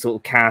how you sort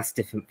of cast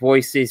different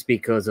voices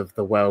because of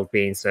the world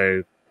being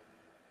so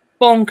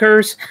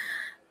bonkers.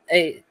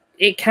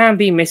 It can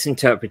be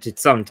misinterpreted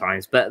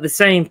sometimes, but at the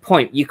same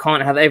point, you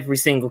can't have every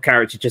single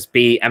character just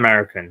be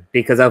American,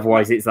 because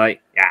otherwise it's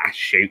like,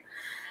 shoot.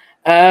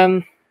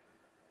 But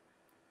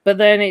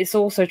then it's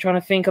also trying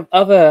to think of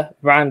other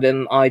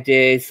random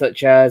ideas,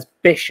 such as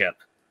Bishop.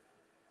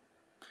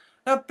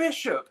 Now,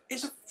 Bishop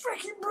is a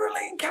freaking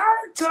brilliant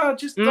character.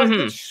 Just like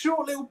the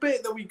short little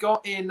bit that we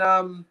got in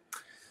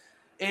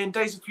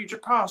Days of Future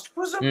Past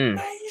was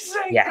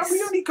amazing. Yes. And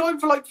we only got him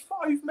for like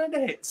 5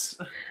 minutes.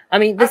 I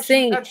mean,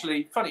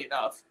 Actually, funny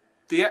enough,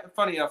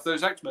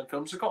 those X Men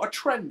films have got a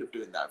trend of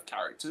doing that with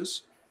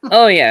characters.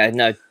 Oh yeah,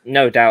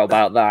 no doubt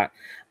about that.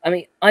 I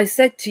mean, I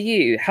said to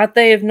you, had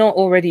they have not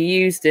already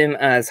used him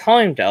as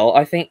Heimdall,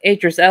 I think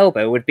Idris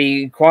Elba would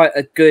be quite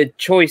a good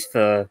choice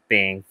for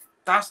being.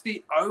 That's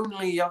the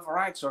only other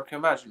actor I can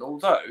imagine.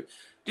 Although,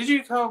 did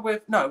you come up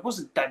with? No, it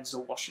wasn't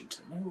Denzel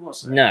Washington. Who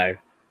was it? No.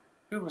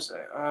 Who was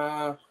it?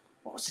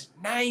 What was his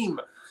name?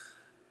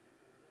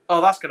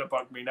 Oh, that's gonna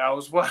bug me now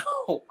as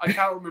well. I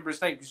can't remember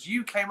his name because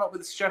you came up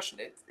with the suggestion.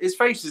 His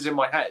face is in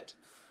my head.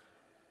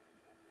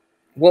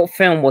 What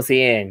film was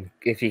he in?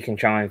 If you can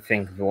try and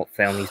think of what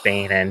film he's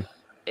been in.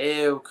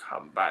 It'll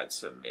come back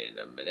to me in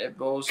a minute.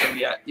 But also,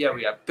 we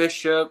had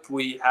Bishop.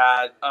 We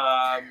had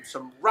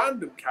some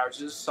random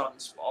characters,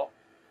 Sunspot.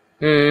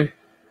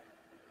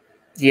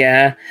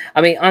 Yeah.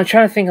 I mean, I'm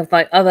trying to think of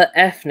like other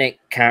ethnic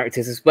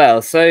characters as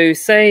well. So,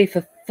 say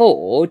for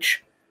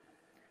Forge,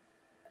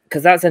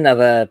 because that's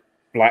another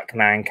black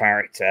man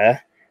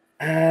character.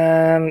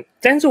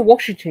 Denzel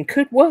Washington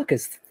could work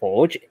as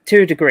Forge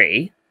to a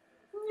degree.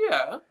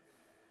 Yeah.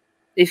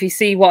 If you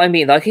see what I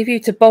mean, like if you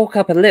to bulk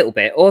up a little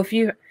bit, or if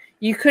you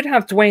could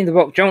have Dwayne the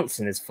Rock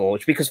Johnson as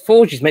Forge, because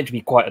Forge is meant to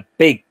be quite a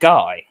big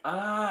guy.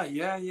 Ah,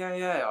 yeah.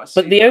 I see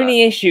but the that.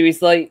 only issue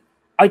is like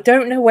I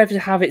don't know whether to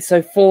have it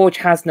so Forge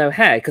has no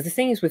hair, because the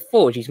thing is with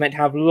Forge, he's meant to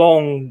have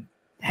long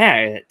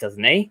hair,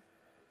 doesn't he?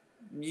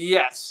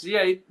 Yes,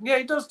 he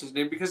does, doesn't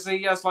he? Because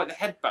he has like the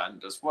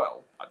headband as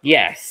well.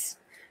 Yes.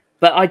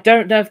 But I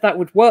don't know if that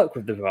would work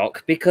with The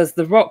Rock, because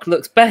The Rock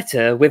looks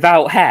better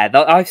without hair.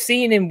 I've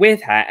seen him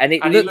with hair, and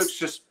it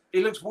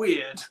looks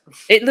weird.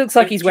 It looks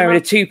like he's wearing a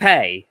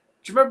toupee.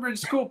 Do you remember in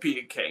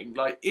Scorpion King?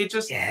 Like, it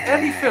just,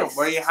 any film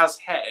where he has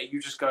hair,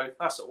 you just go,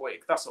 that's a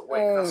wig, that's a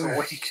wig, that's a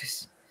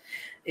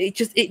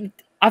wig.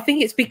 I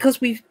think it's because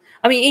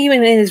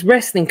even in his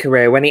wrestling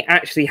career, when he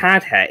actually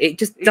had hair, it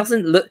just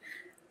doesn't look...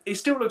 It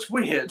still looks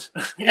weird,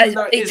 even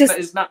though it is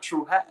his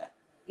natural hair.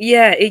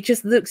 Yeah, it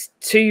just looks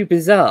too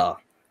bizarre.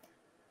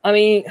 I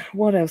mean,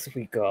 what else have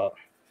we got?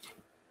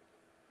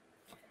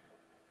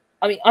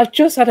 I mean, I've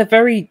just had a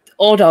very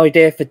odd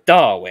idea for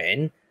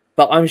Darwin,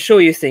 but I'm sure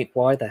you think,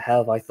 why the hell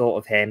have I thought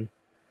of him?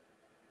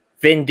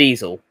 Vin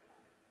Diesel.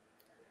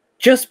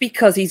 Just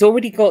because he's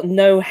already got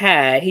no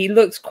hair, he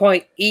looks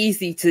quite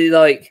easy to,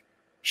 like,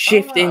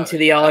 shift into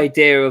the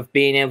idea of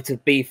being able to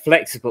be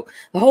flexible.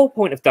 The whole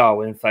point of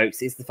Darwin,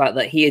 folks, is the fact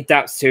that he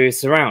adapts to his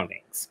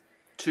surroundings.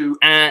 To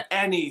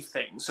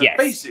anything. So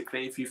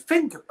basically, if you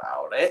think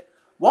about it,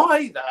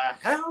 why the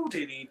hell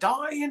did he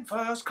die in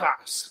first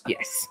class?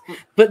 Yes.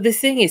 But the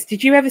thing is,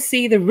 did you ever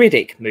see the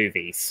Riddick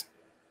movies?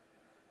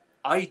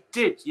 I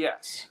did,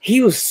 yes.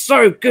 He was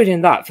so good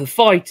in that for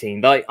fighting.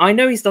 Like, I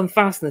know he's done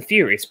Fast and the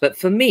Furious, but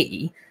for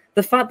me,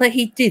 the fact that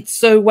he did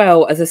so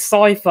well as a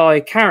sci-fi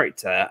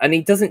character, and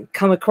he doesn't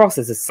come across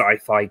as a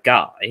sci-fi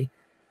guy,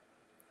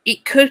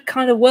 it could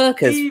kind of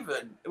work as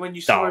even when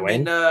you saw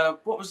Darwin. him in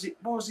what was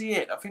he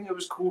in? I think it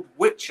was called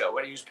Witcher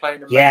when he was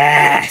playing the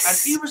Yes, and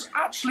he was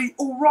actually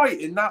all right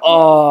in that.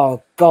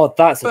 Oh god,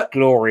 that's a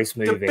glorious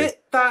movie.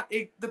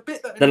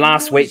 The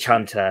Last Witch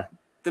Hunter.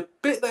 The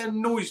bit that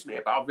annoys me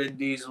about Vin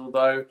Diesel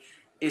though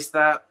is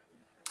that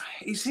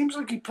he seems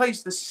like he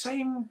plays the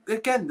same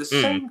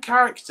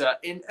character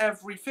in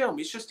every film.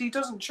 It's just he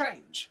doesn't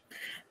change.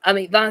 I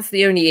mean, that's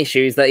the only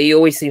issue, is that he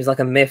always seems like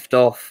a miffed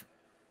off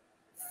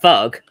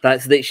thug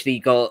that's literally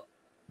got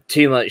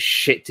too much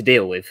shit to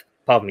deal with.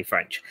 Pardon me,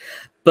 French.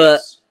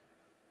 But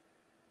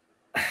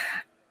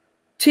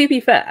to be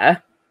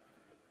fair,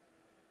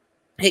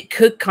 it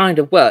could kind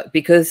of work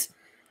because,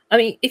 I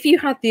mean, if you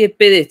had the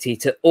ability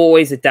to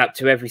always adapt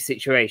to every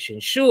situation,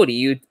 surely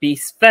you'd be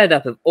fed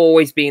up of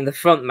always being the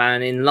front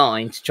man in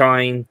line to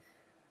try and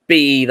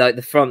be like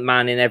the front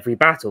man in every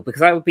battle, because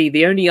that would be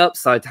the only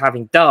upside to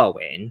having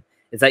Darwin,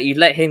 is that you'd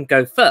let him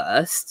go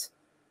first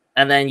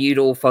and then you'd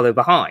all follow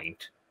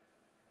behind.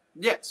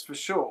 Yes, for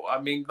sure.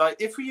 I mean, like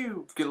if we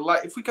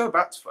go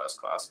back to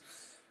First Class,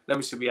 let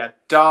me see. We had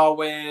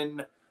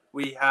Darwin.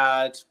 We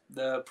had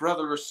the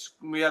brother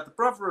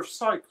of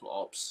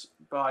Cyclops.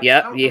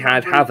 You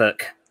had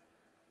Havoc.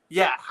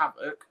 Yeah,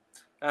 Havoc.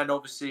 And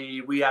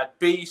obviously we had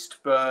Beast,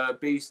 but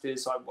Beast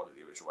is like one of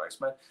the original X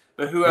Men.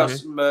 But who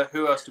else?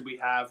 Who else did we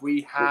have?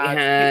 We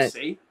had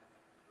Pixie.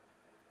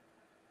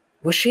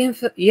 Was she in?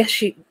 Yes,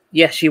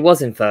 she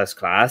was in First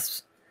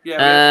Class. Yeah,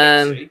 we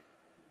had Pixie.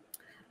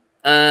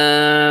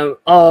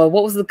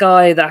 What was the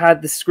guy that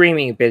had the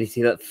screaming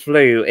ability that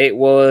flew? It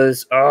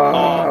was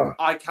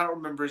I can't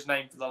remember his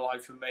name for the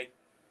life of me.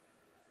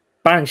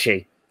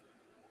 Banshee,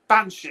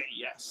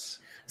 yes.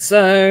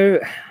 So,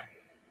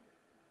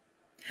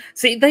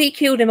 see, they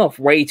killed him off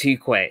way too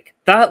quick.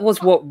 That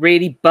was what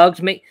really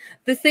bugged me.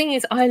 The thing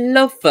is, I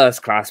love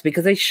First Class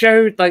because they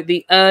showed like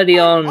the early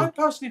on. I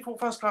personally thought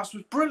First Class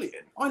was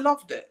brilliant. I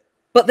loved it.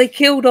 But they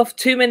killed off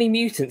too many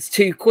mutants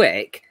too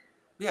quick.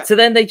 Yeah. So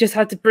then they just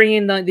had to bring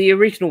in like the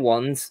original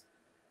ones,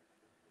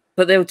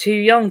 but they were too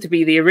young to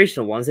be the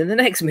original ones in the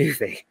next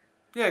movie.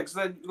 Yeah, because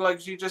then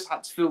you just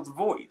had to fill the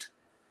void.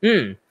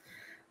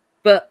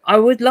 But I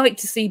would like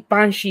to see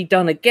Banshee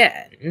done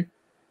again.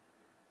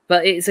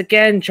 But it's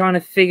again trying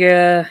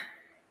to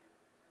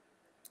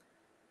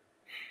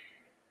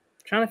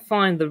trying to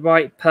find the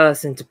right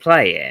person to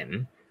play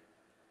him.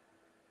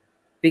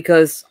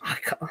 Because,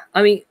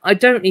 I mean, I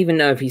don't even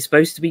know if he's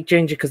supposed to be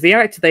Ginger, because the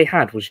actor they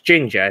had was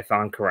Ginger, if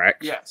I'm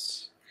correct.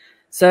 Yes.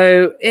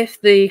 So, if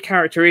the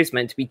character is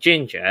meant to be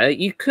Ginger,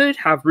 you could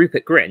have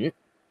Rupert Grint.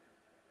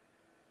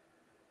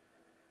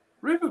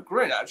 Rupert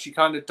Grint actually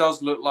kind of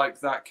does look like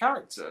that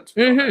character, to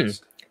be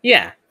honest.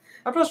 Yeah.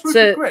 And plus,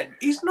 Rupert Grint,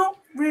 he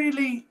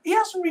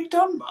hasn't really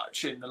done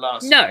much in the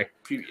last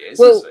few years,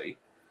 has he?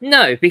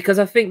 No, because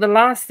I think the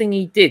last thing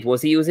he did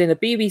was he was in a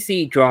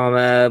BBC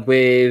drama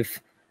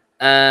with...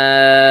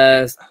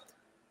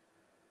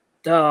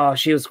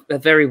 she was a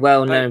very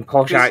well-known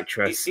posh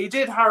actress. He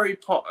did Harry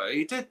Potter,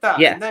 he did that,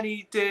 and then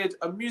he did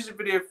a music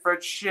video for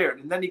Ed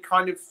Sheeran, and then he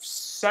kind of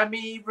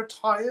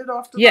semi-retired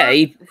after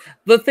that.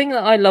 The thing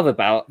that I love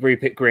about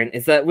Rupert Grint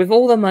is that with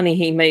all the money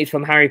he made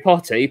from Harry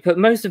Potter, he put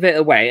most of it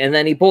away, and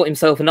then he bought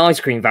himself an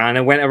ice cream van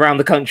and went around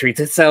the country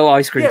to sell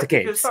ice cream to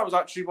kids. Because that was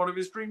actually one of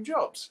his dream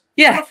jobs.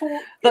 Yeah. And I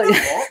thought, you know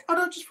what? And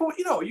I just thought,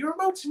 you're a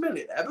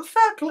multi-millionaire, but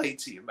fair play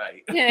to you,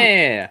 mate.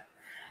 Yeah.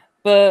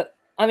 But,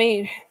 I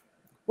mean...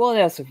 what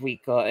else have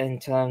we got in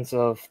terms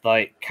of,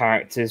 like,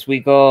 characters? We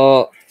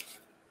got...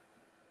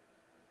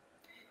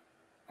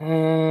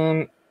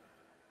 I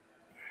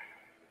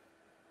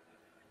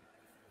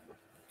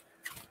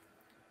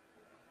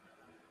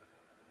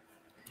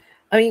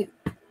mean,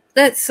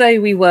 let's say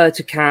we were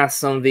to cast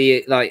some of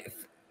the, like,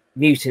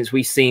 mutants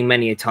we've seen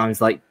many a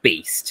times, like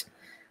Beast.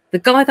 The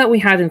guy that we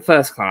had in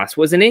First Class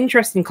was an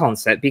interesting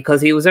concept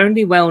because he was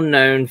only well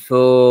known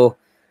for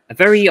a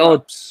very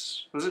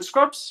Scrubs. Was it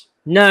Scrubs?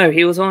 No,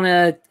 he was on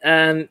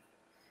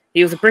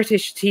he was a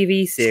British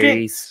TV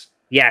series. Skins.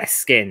 Yes,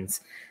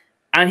 Skins.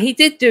 And he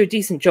did do a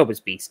decent job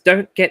as Beast,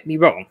 don't get me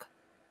wrong.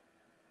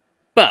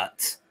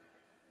 But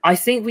I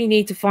think we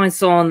need to find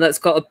someone that's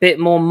got a bit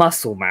more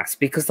muscle mass,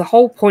 because the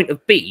whole point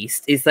of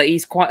Beast is that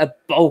he's quite a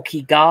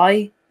bulky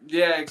guy.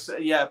 Yeah,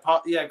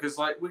 because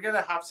like we're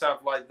gonna have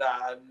like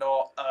that, and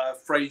not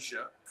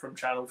Frasier from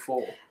Channel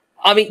 4.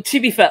 I mean, to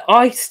be fair,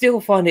 I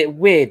still find it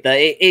weird that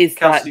it is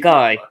that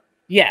guy.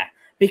 Yeah.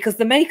 Because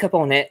the makeup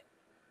on it,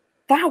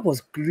 that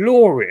was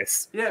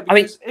glorious. Yeah,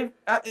 because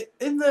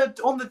on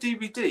the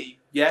DVD,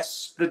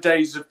 yes, the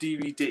days of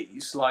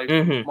DVDs, like,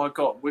 my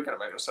God, we're going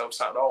to make ourselves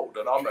sound old,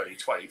 and I'm only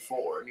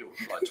 24, and you're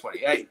like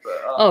 28,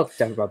 but...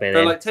 don't rub it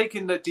but, in. like,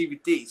 taking the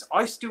DVDs,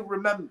 I still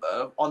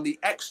remember on the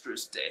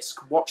extras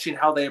disc, watching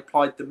how they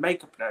applied the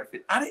makeup and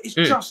everything, and it is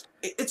just,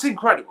 it's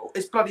incredible.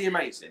 It's bloody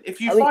amazing. If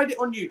you find it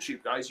on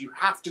YouTube, guys, you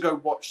have to go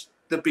watch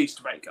the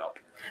Beast makeup.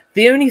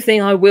 The only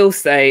thing I will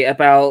say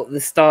about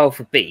the style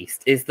for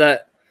Beast is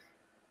that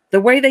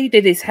the way they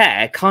did his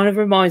hair kind of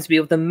reminds me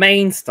of the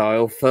main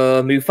style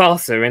for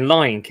Mufasa in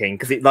Lion King,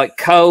 because it like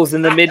curls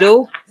in the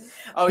middle.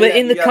 But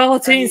in the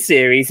cartoon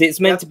series, it's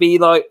meant to be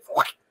like...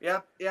 Yeah,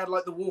 he had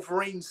like the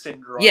Wolverine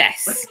syndrome.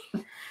 Yes.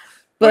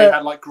 But he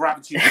had like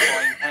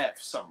gravity-defying hair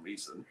for some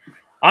reason.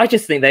 I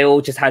just think they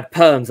all just had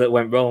perms that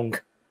went wrong.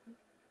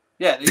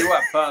 Yeah, they all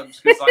had perms.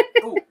 Because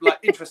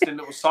interesting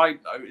little side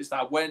note is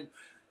that when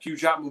Hugh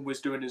Jackman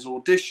was doing his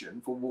audition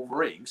for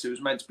Wolverine, so it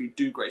was meant to be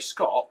Dougray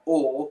Scott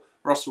or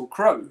Russell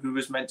Crowe, who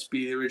was meant to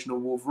be the original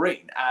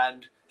Wolverine.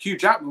 And Hugh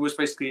Jackman was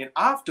basically an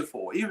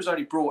afterthought. He was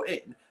only brought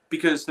in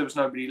because there was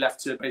nobody left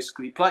to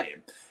basically play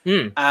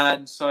him.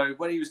 And so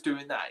when he was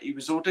doing that, he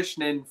was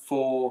auditioning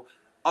for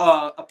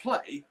a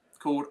play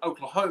called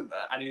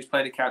Oklahoma, and he was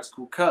playing a character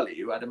called Curly,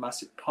 who had a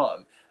massive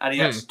perm. And he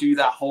had to do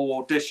that whole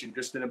audition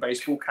just in a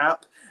baseball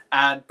cap.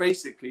 And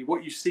basically,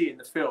 what you see in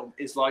the film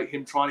is like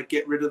him trying to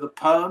get rid of the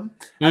perm,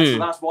 and so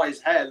that's why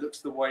his hair looks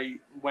the way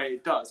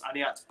it does. And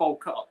he had to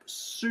bulk up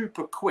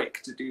super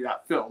quick to do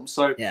that film.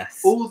 So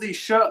all these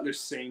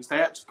shirtless scenes they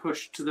had to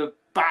push to the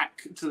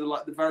back to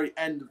the very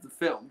end of the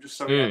film, just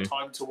so he had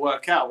time to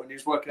work out. When he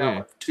was working out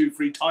like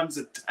 2-3 times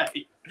a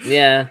day.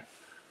 Yeah,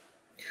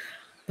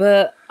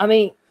 but I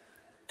mean,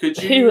 would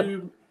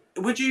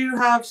you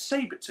have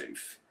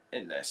Sabretooth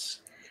in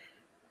this?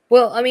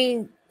 Well, I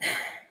mean.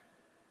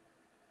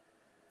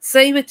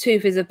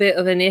 Sabretooth is a bit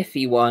of an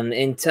iffy one.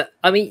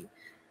 I mean,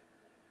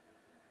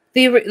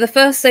 the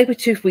first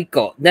Sabretooth we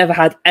got never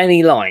had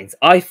any lines.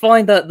 I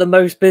find that the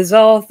most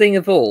bizarre thing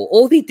of all.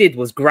 All he did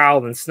was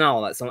growl and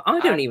snarl at someone. I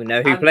don't even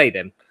know who played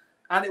him.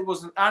 And it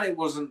wasn't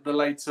the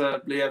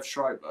later Liev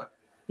Schreiber.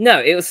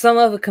 No, it was some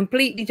other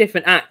completely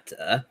different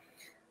actor.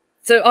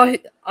 So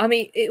I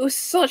mean, it was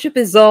such a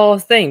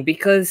bizarre thing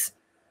because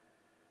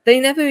they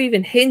never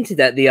even hinted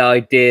at the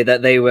idea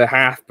that they were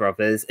half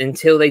brothers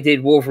until they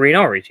did Wolverine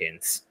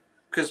Origins.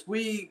 Because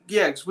we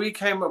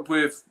came up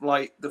with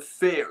like the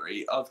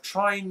theory of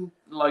trying,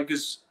 like,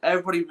 as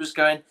everybody was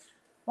going,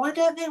 why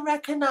don't they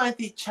recognize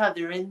each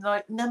other in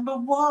like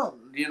 #1?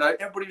 You know,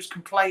 everybody was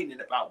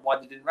complaining about why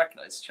they didn't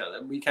recognize each other,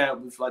 and we came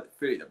up with like the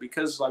theory that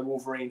because like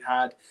Wolverine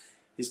had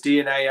his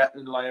DNA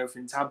and like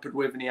everything tampered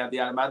with, and he had the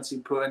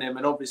adamantium put in him,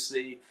 and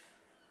obviously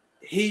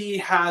he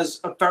has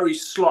a very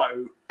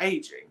slow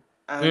aging.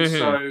 And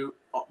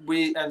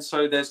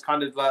so there's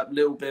kind of that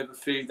little bit of a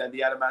theory that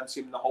the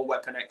adamantium and the whole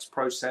Weapon X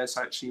process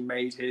actually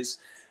made his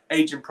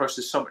aging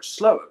process so much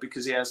slower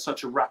because he has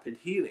such a rapid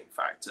healing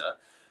factor.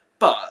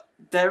 But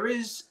there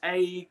is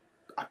I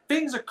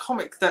think it's a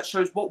comic that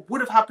shows what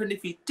would have happened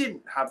if he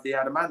didn't have the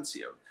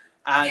adamantium.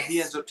 And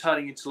he ends up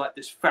turning into like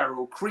this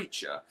feral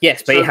creature.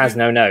 Yes, but he has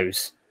no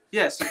nose.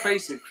 Yeah, so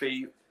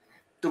basically,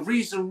 the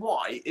reason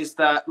why is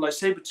that like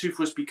Sabretooth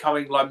was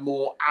becoming like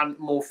more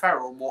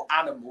feral, more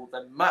animal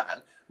than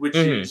man, which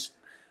is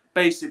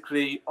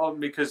basically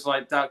because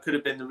like that could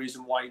have been the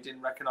reason why he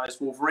didn't recognize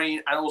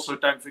Wolverine. And also,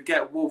 don't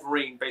forget,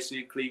 Wolverine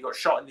basically got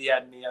shot in the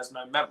head and he has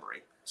no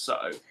memory.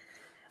 So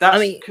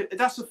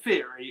that's a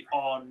theory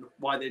on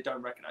why they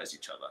don't recognize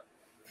each other.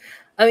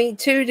 I mean,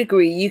 to a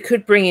degree, you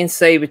could bring in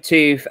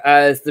Sabretooth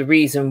as the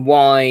reason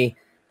why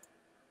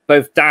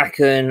both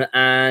Daken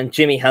and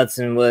Jimmy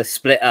Hudson were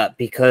split up,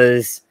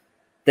 because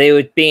they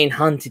were being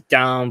hunted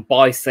down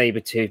by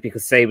Sabretooth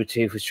because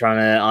Sabretooth was trying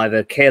to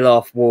either kill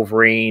off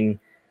Wolverine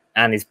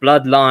and his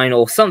bloodline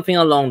or something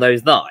along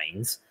those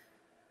lines.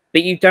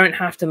 But you don't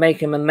have to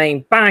make him a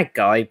main bad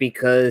guy,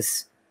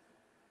 because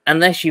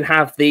unless you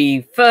have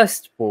the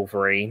first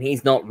Wolverine,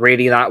 he's not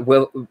really that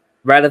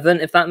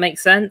relevant, if that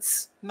makes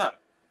sense. No.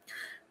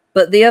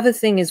 But the other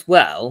thing as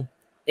well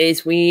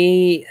is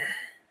I'd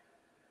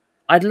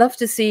love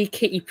to see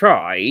Kitty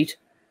Pryde,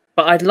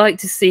 but I'd like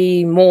to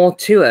see more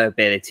to her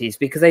abilities,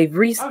 because they've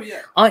recently...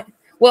 Oh,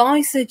 yeah.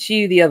 I said to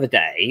you the other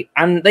day,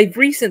 and they've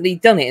recently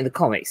done it in the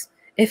comics,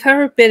 if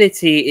her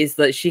ability is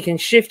that she can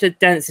shift her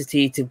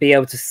density to be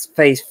able to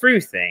phase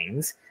through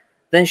things,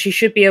 then she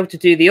should be able to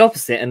do the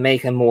opposite and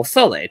make her more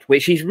solid,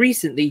 which she's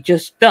recently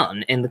just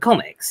done in the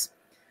comics.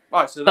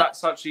 Right, so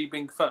that's actually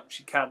been confirmed.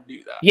 She can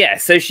do that. Yeah,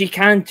 so she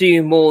can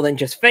do more than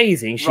just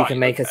phasing. She can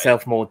make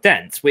herself more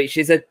dense, which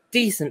is a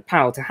decent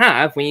power to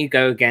have when you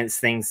go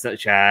against things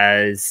such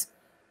as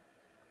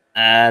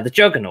the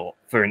Juggernaut,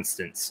 for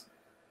instance.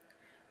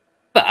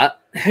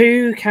 But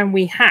who can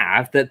we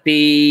have that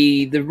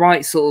be the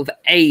right sort of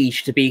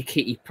age to be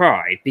Kitty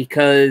Pryde?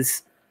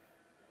 Because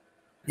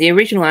the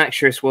original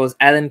actress was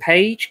Ellen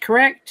Page,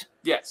 correct?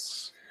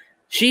 Yes.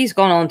 She's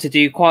gone on to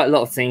do quite a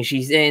lot of things.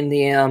 She's in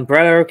the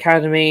Umbrella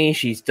Academy.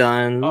 She's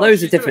done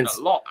loads of different... She's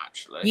doing a lot,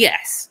 actually.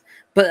 Yes.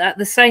 But at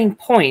the same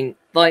point,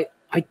 like,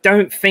 I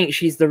don't think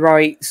she's the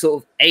right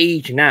sort of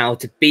age now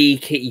to be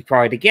Kitty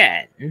Pryde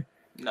again.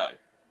 No.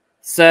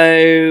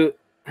 So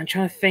I'm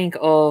trying to think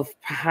of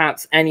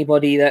perhaps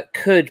anybody that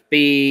could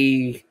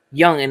be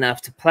young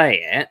enough to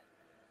play it.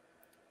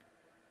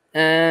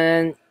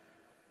 And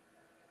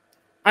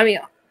I mean,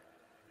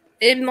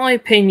 in my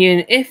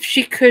opinion, if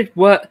she could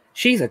work...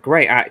 She's a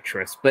great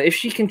actress, but if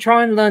she can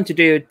try and learn to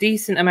do a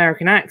decent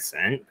American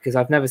accent, because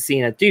I've never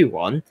seen her do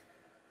one,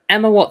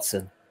 Emma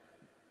Watson.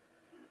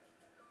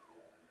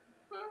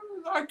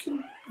 I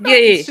can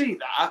see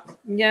that.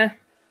 Yeah.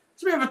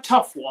 It's a bit of a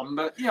tough one,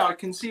 but yeah, I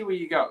can see where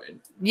you're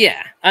going.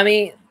 Yeah, I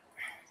mean,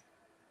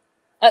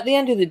 at the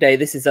end of the day,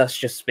 this is us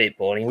just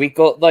spitballing. We've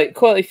got like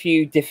quite a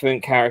few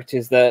different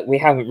characters that we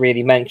haven't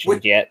really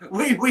mentioned yet.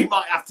 We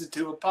might have to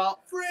do a part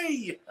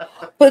 3.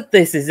 But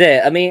this is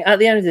it. I mean, at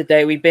the end of the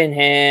day, we've been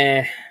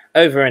here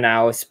over an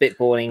hour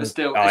spitballing but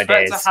still,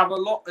 ideas. It's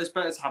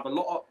better to have a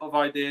lot of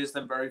ideas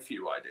than very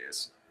few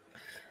ideas.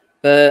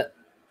 But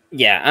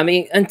yeah, I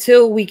mean,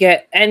 until we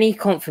get any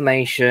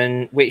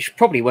confirmation, which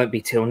probably won't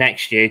be till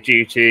next year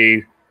due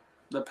to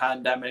the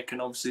pandemic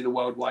and obviously the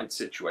worldwide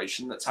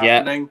situation that's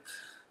happening. Yeah.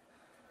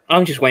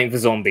 I'm just waiting for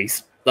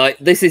zombies. Like,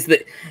 this is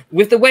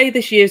with the way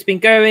this year's been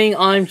going,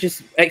 I'm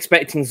just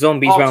expecting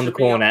zombies round the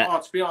corner.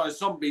 To be honest,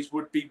 zombies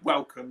would be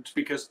welcomed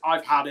because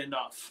I've had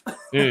enough.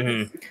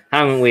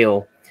 Haven't we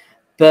all?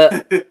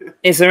 But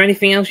is there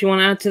anything else you want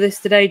to add to this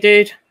today,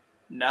 dude?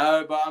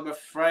 No, but I'm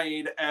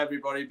afraid,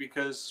 everybody,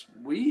 because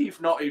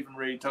we've not even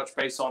really touched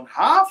base on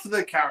half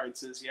the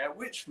characters yet,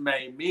 which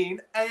may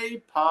mean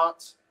a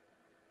part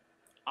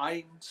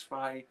 1,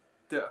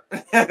 2,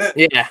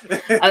 yeah.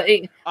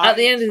 At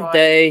the end of the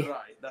day,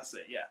 right, that's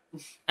it. Yeah.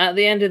 At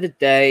the end of the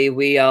day,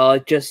 we are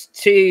just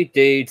two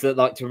dudes that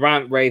like to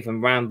rant, rave,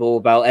 and ramble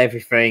about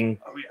everything,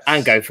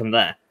 and go from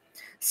there.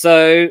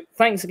 So,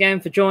 thanks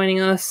again for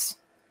joining us.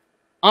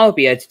 I'll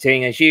be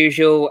editing as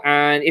usual,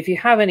 and if you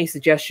have any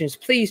suggestions,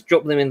 please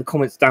drop them in the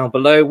comments down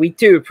below. We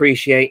do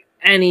appreciate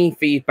any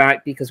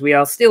feedback because we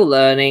are still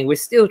learning, we're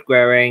still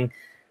growing,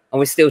 and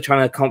we're still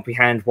trying to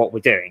comprehend what we're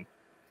doing.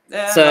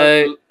 Yeah,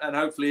 so, and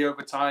hopefully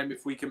over time,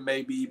 if we can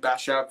maybe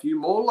bash out a few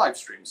more live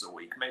streams a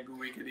week, maybe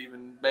we could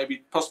even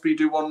possibly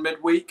do one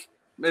midweek,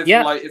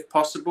 if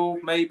possible.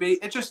 Maybe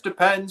it just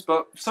depends.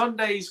 But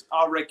Sundays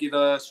are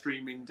regular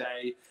streaming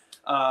day,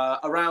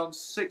 around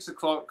 6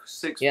 o'clock,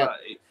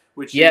 6:30,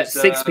 which is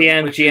 6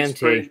 p.m.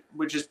 GMT,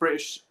 which is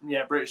British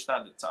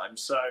Standard Time.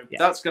 So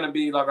that's going to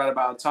be like right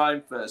about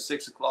time for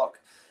 6 o'clock.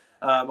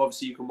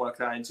 Obviously, you can work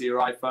that into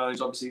your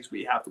iPhones. Obviously, because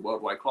we have the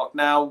worldwide clock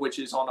now, which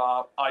is on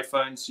our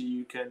iPhone, so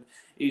you can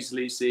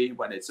easily see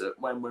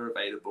when we're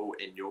available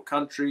in your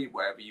country,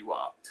 wherever you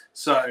are.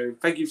 So,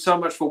 thank you so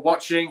much for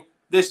watching.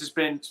 This has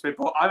been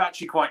Spitball. I've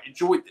actually quite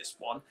enjoyed this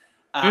one.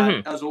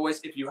 And as always,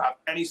 if you have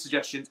any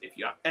suggestions, if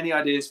you have any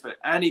ideas for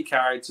any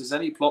characters,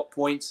 any plot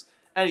points,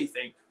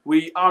 anything,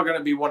 we are going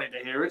to be wanting to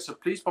hear it. So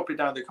please pop it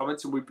down in the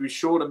comments, and we'll be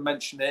sure to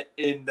mention it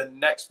in the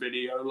next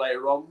video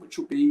later on, which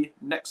will be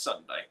next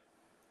Sunday.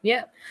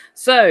 Yeah.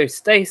 So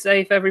stay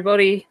safe,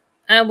 everybody,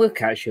 and we'll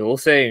catch you all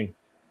soon.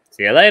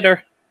 See you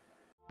later.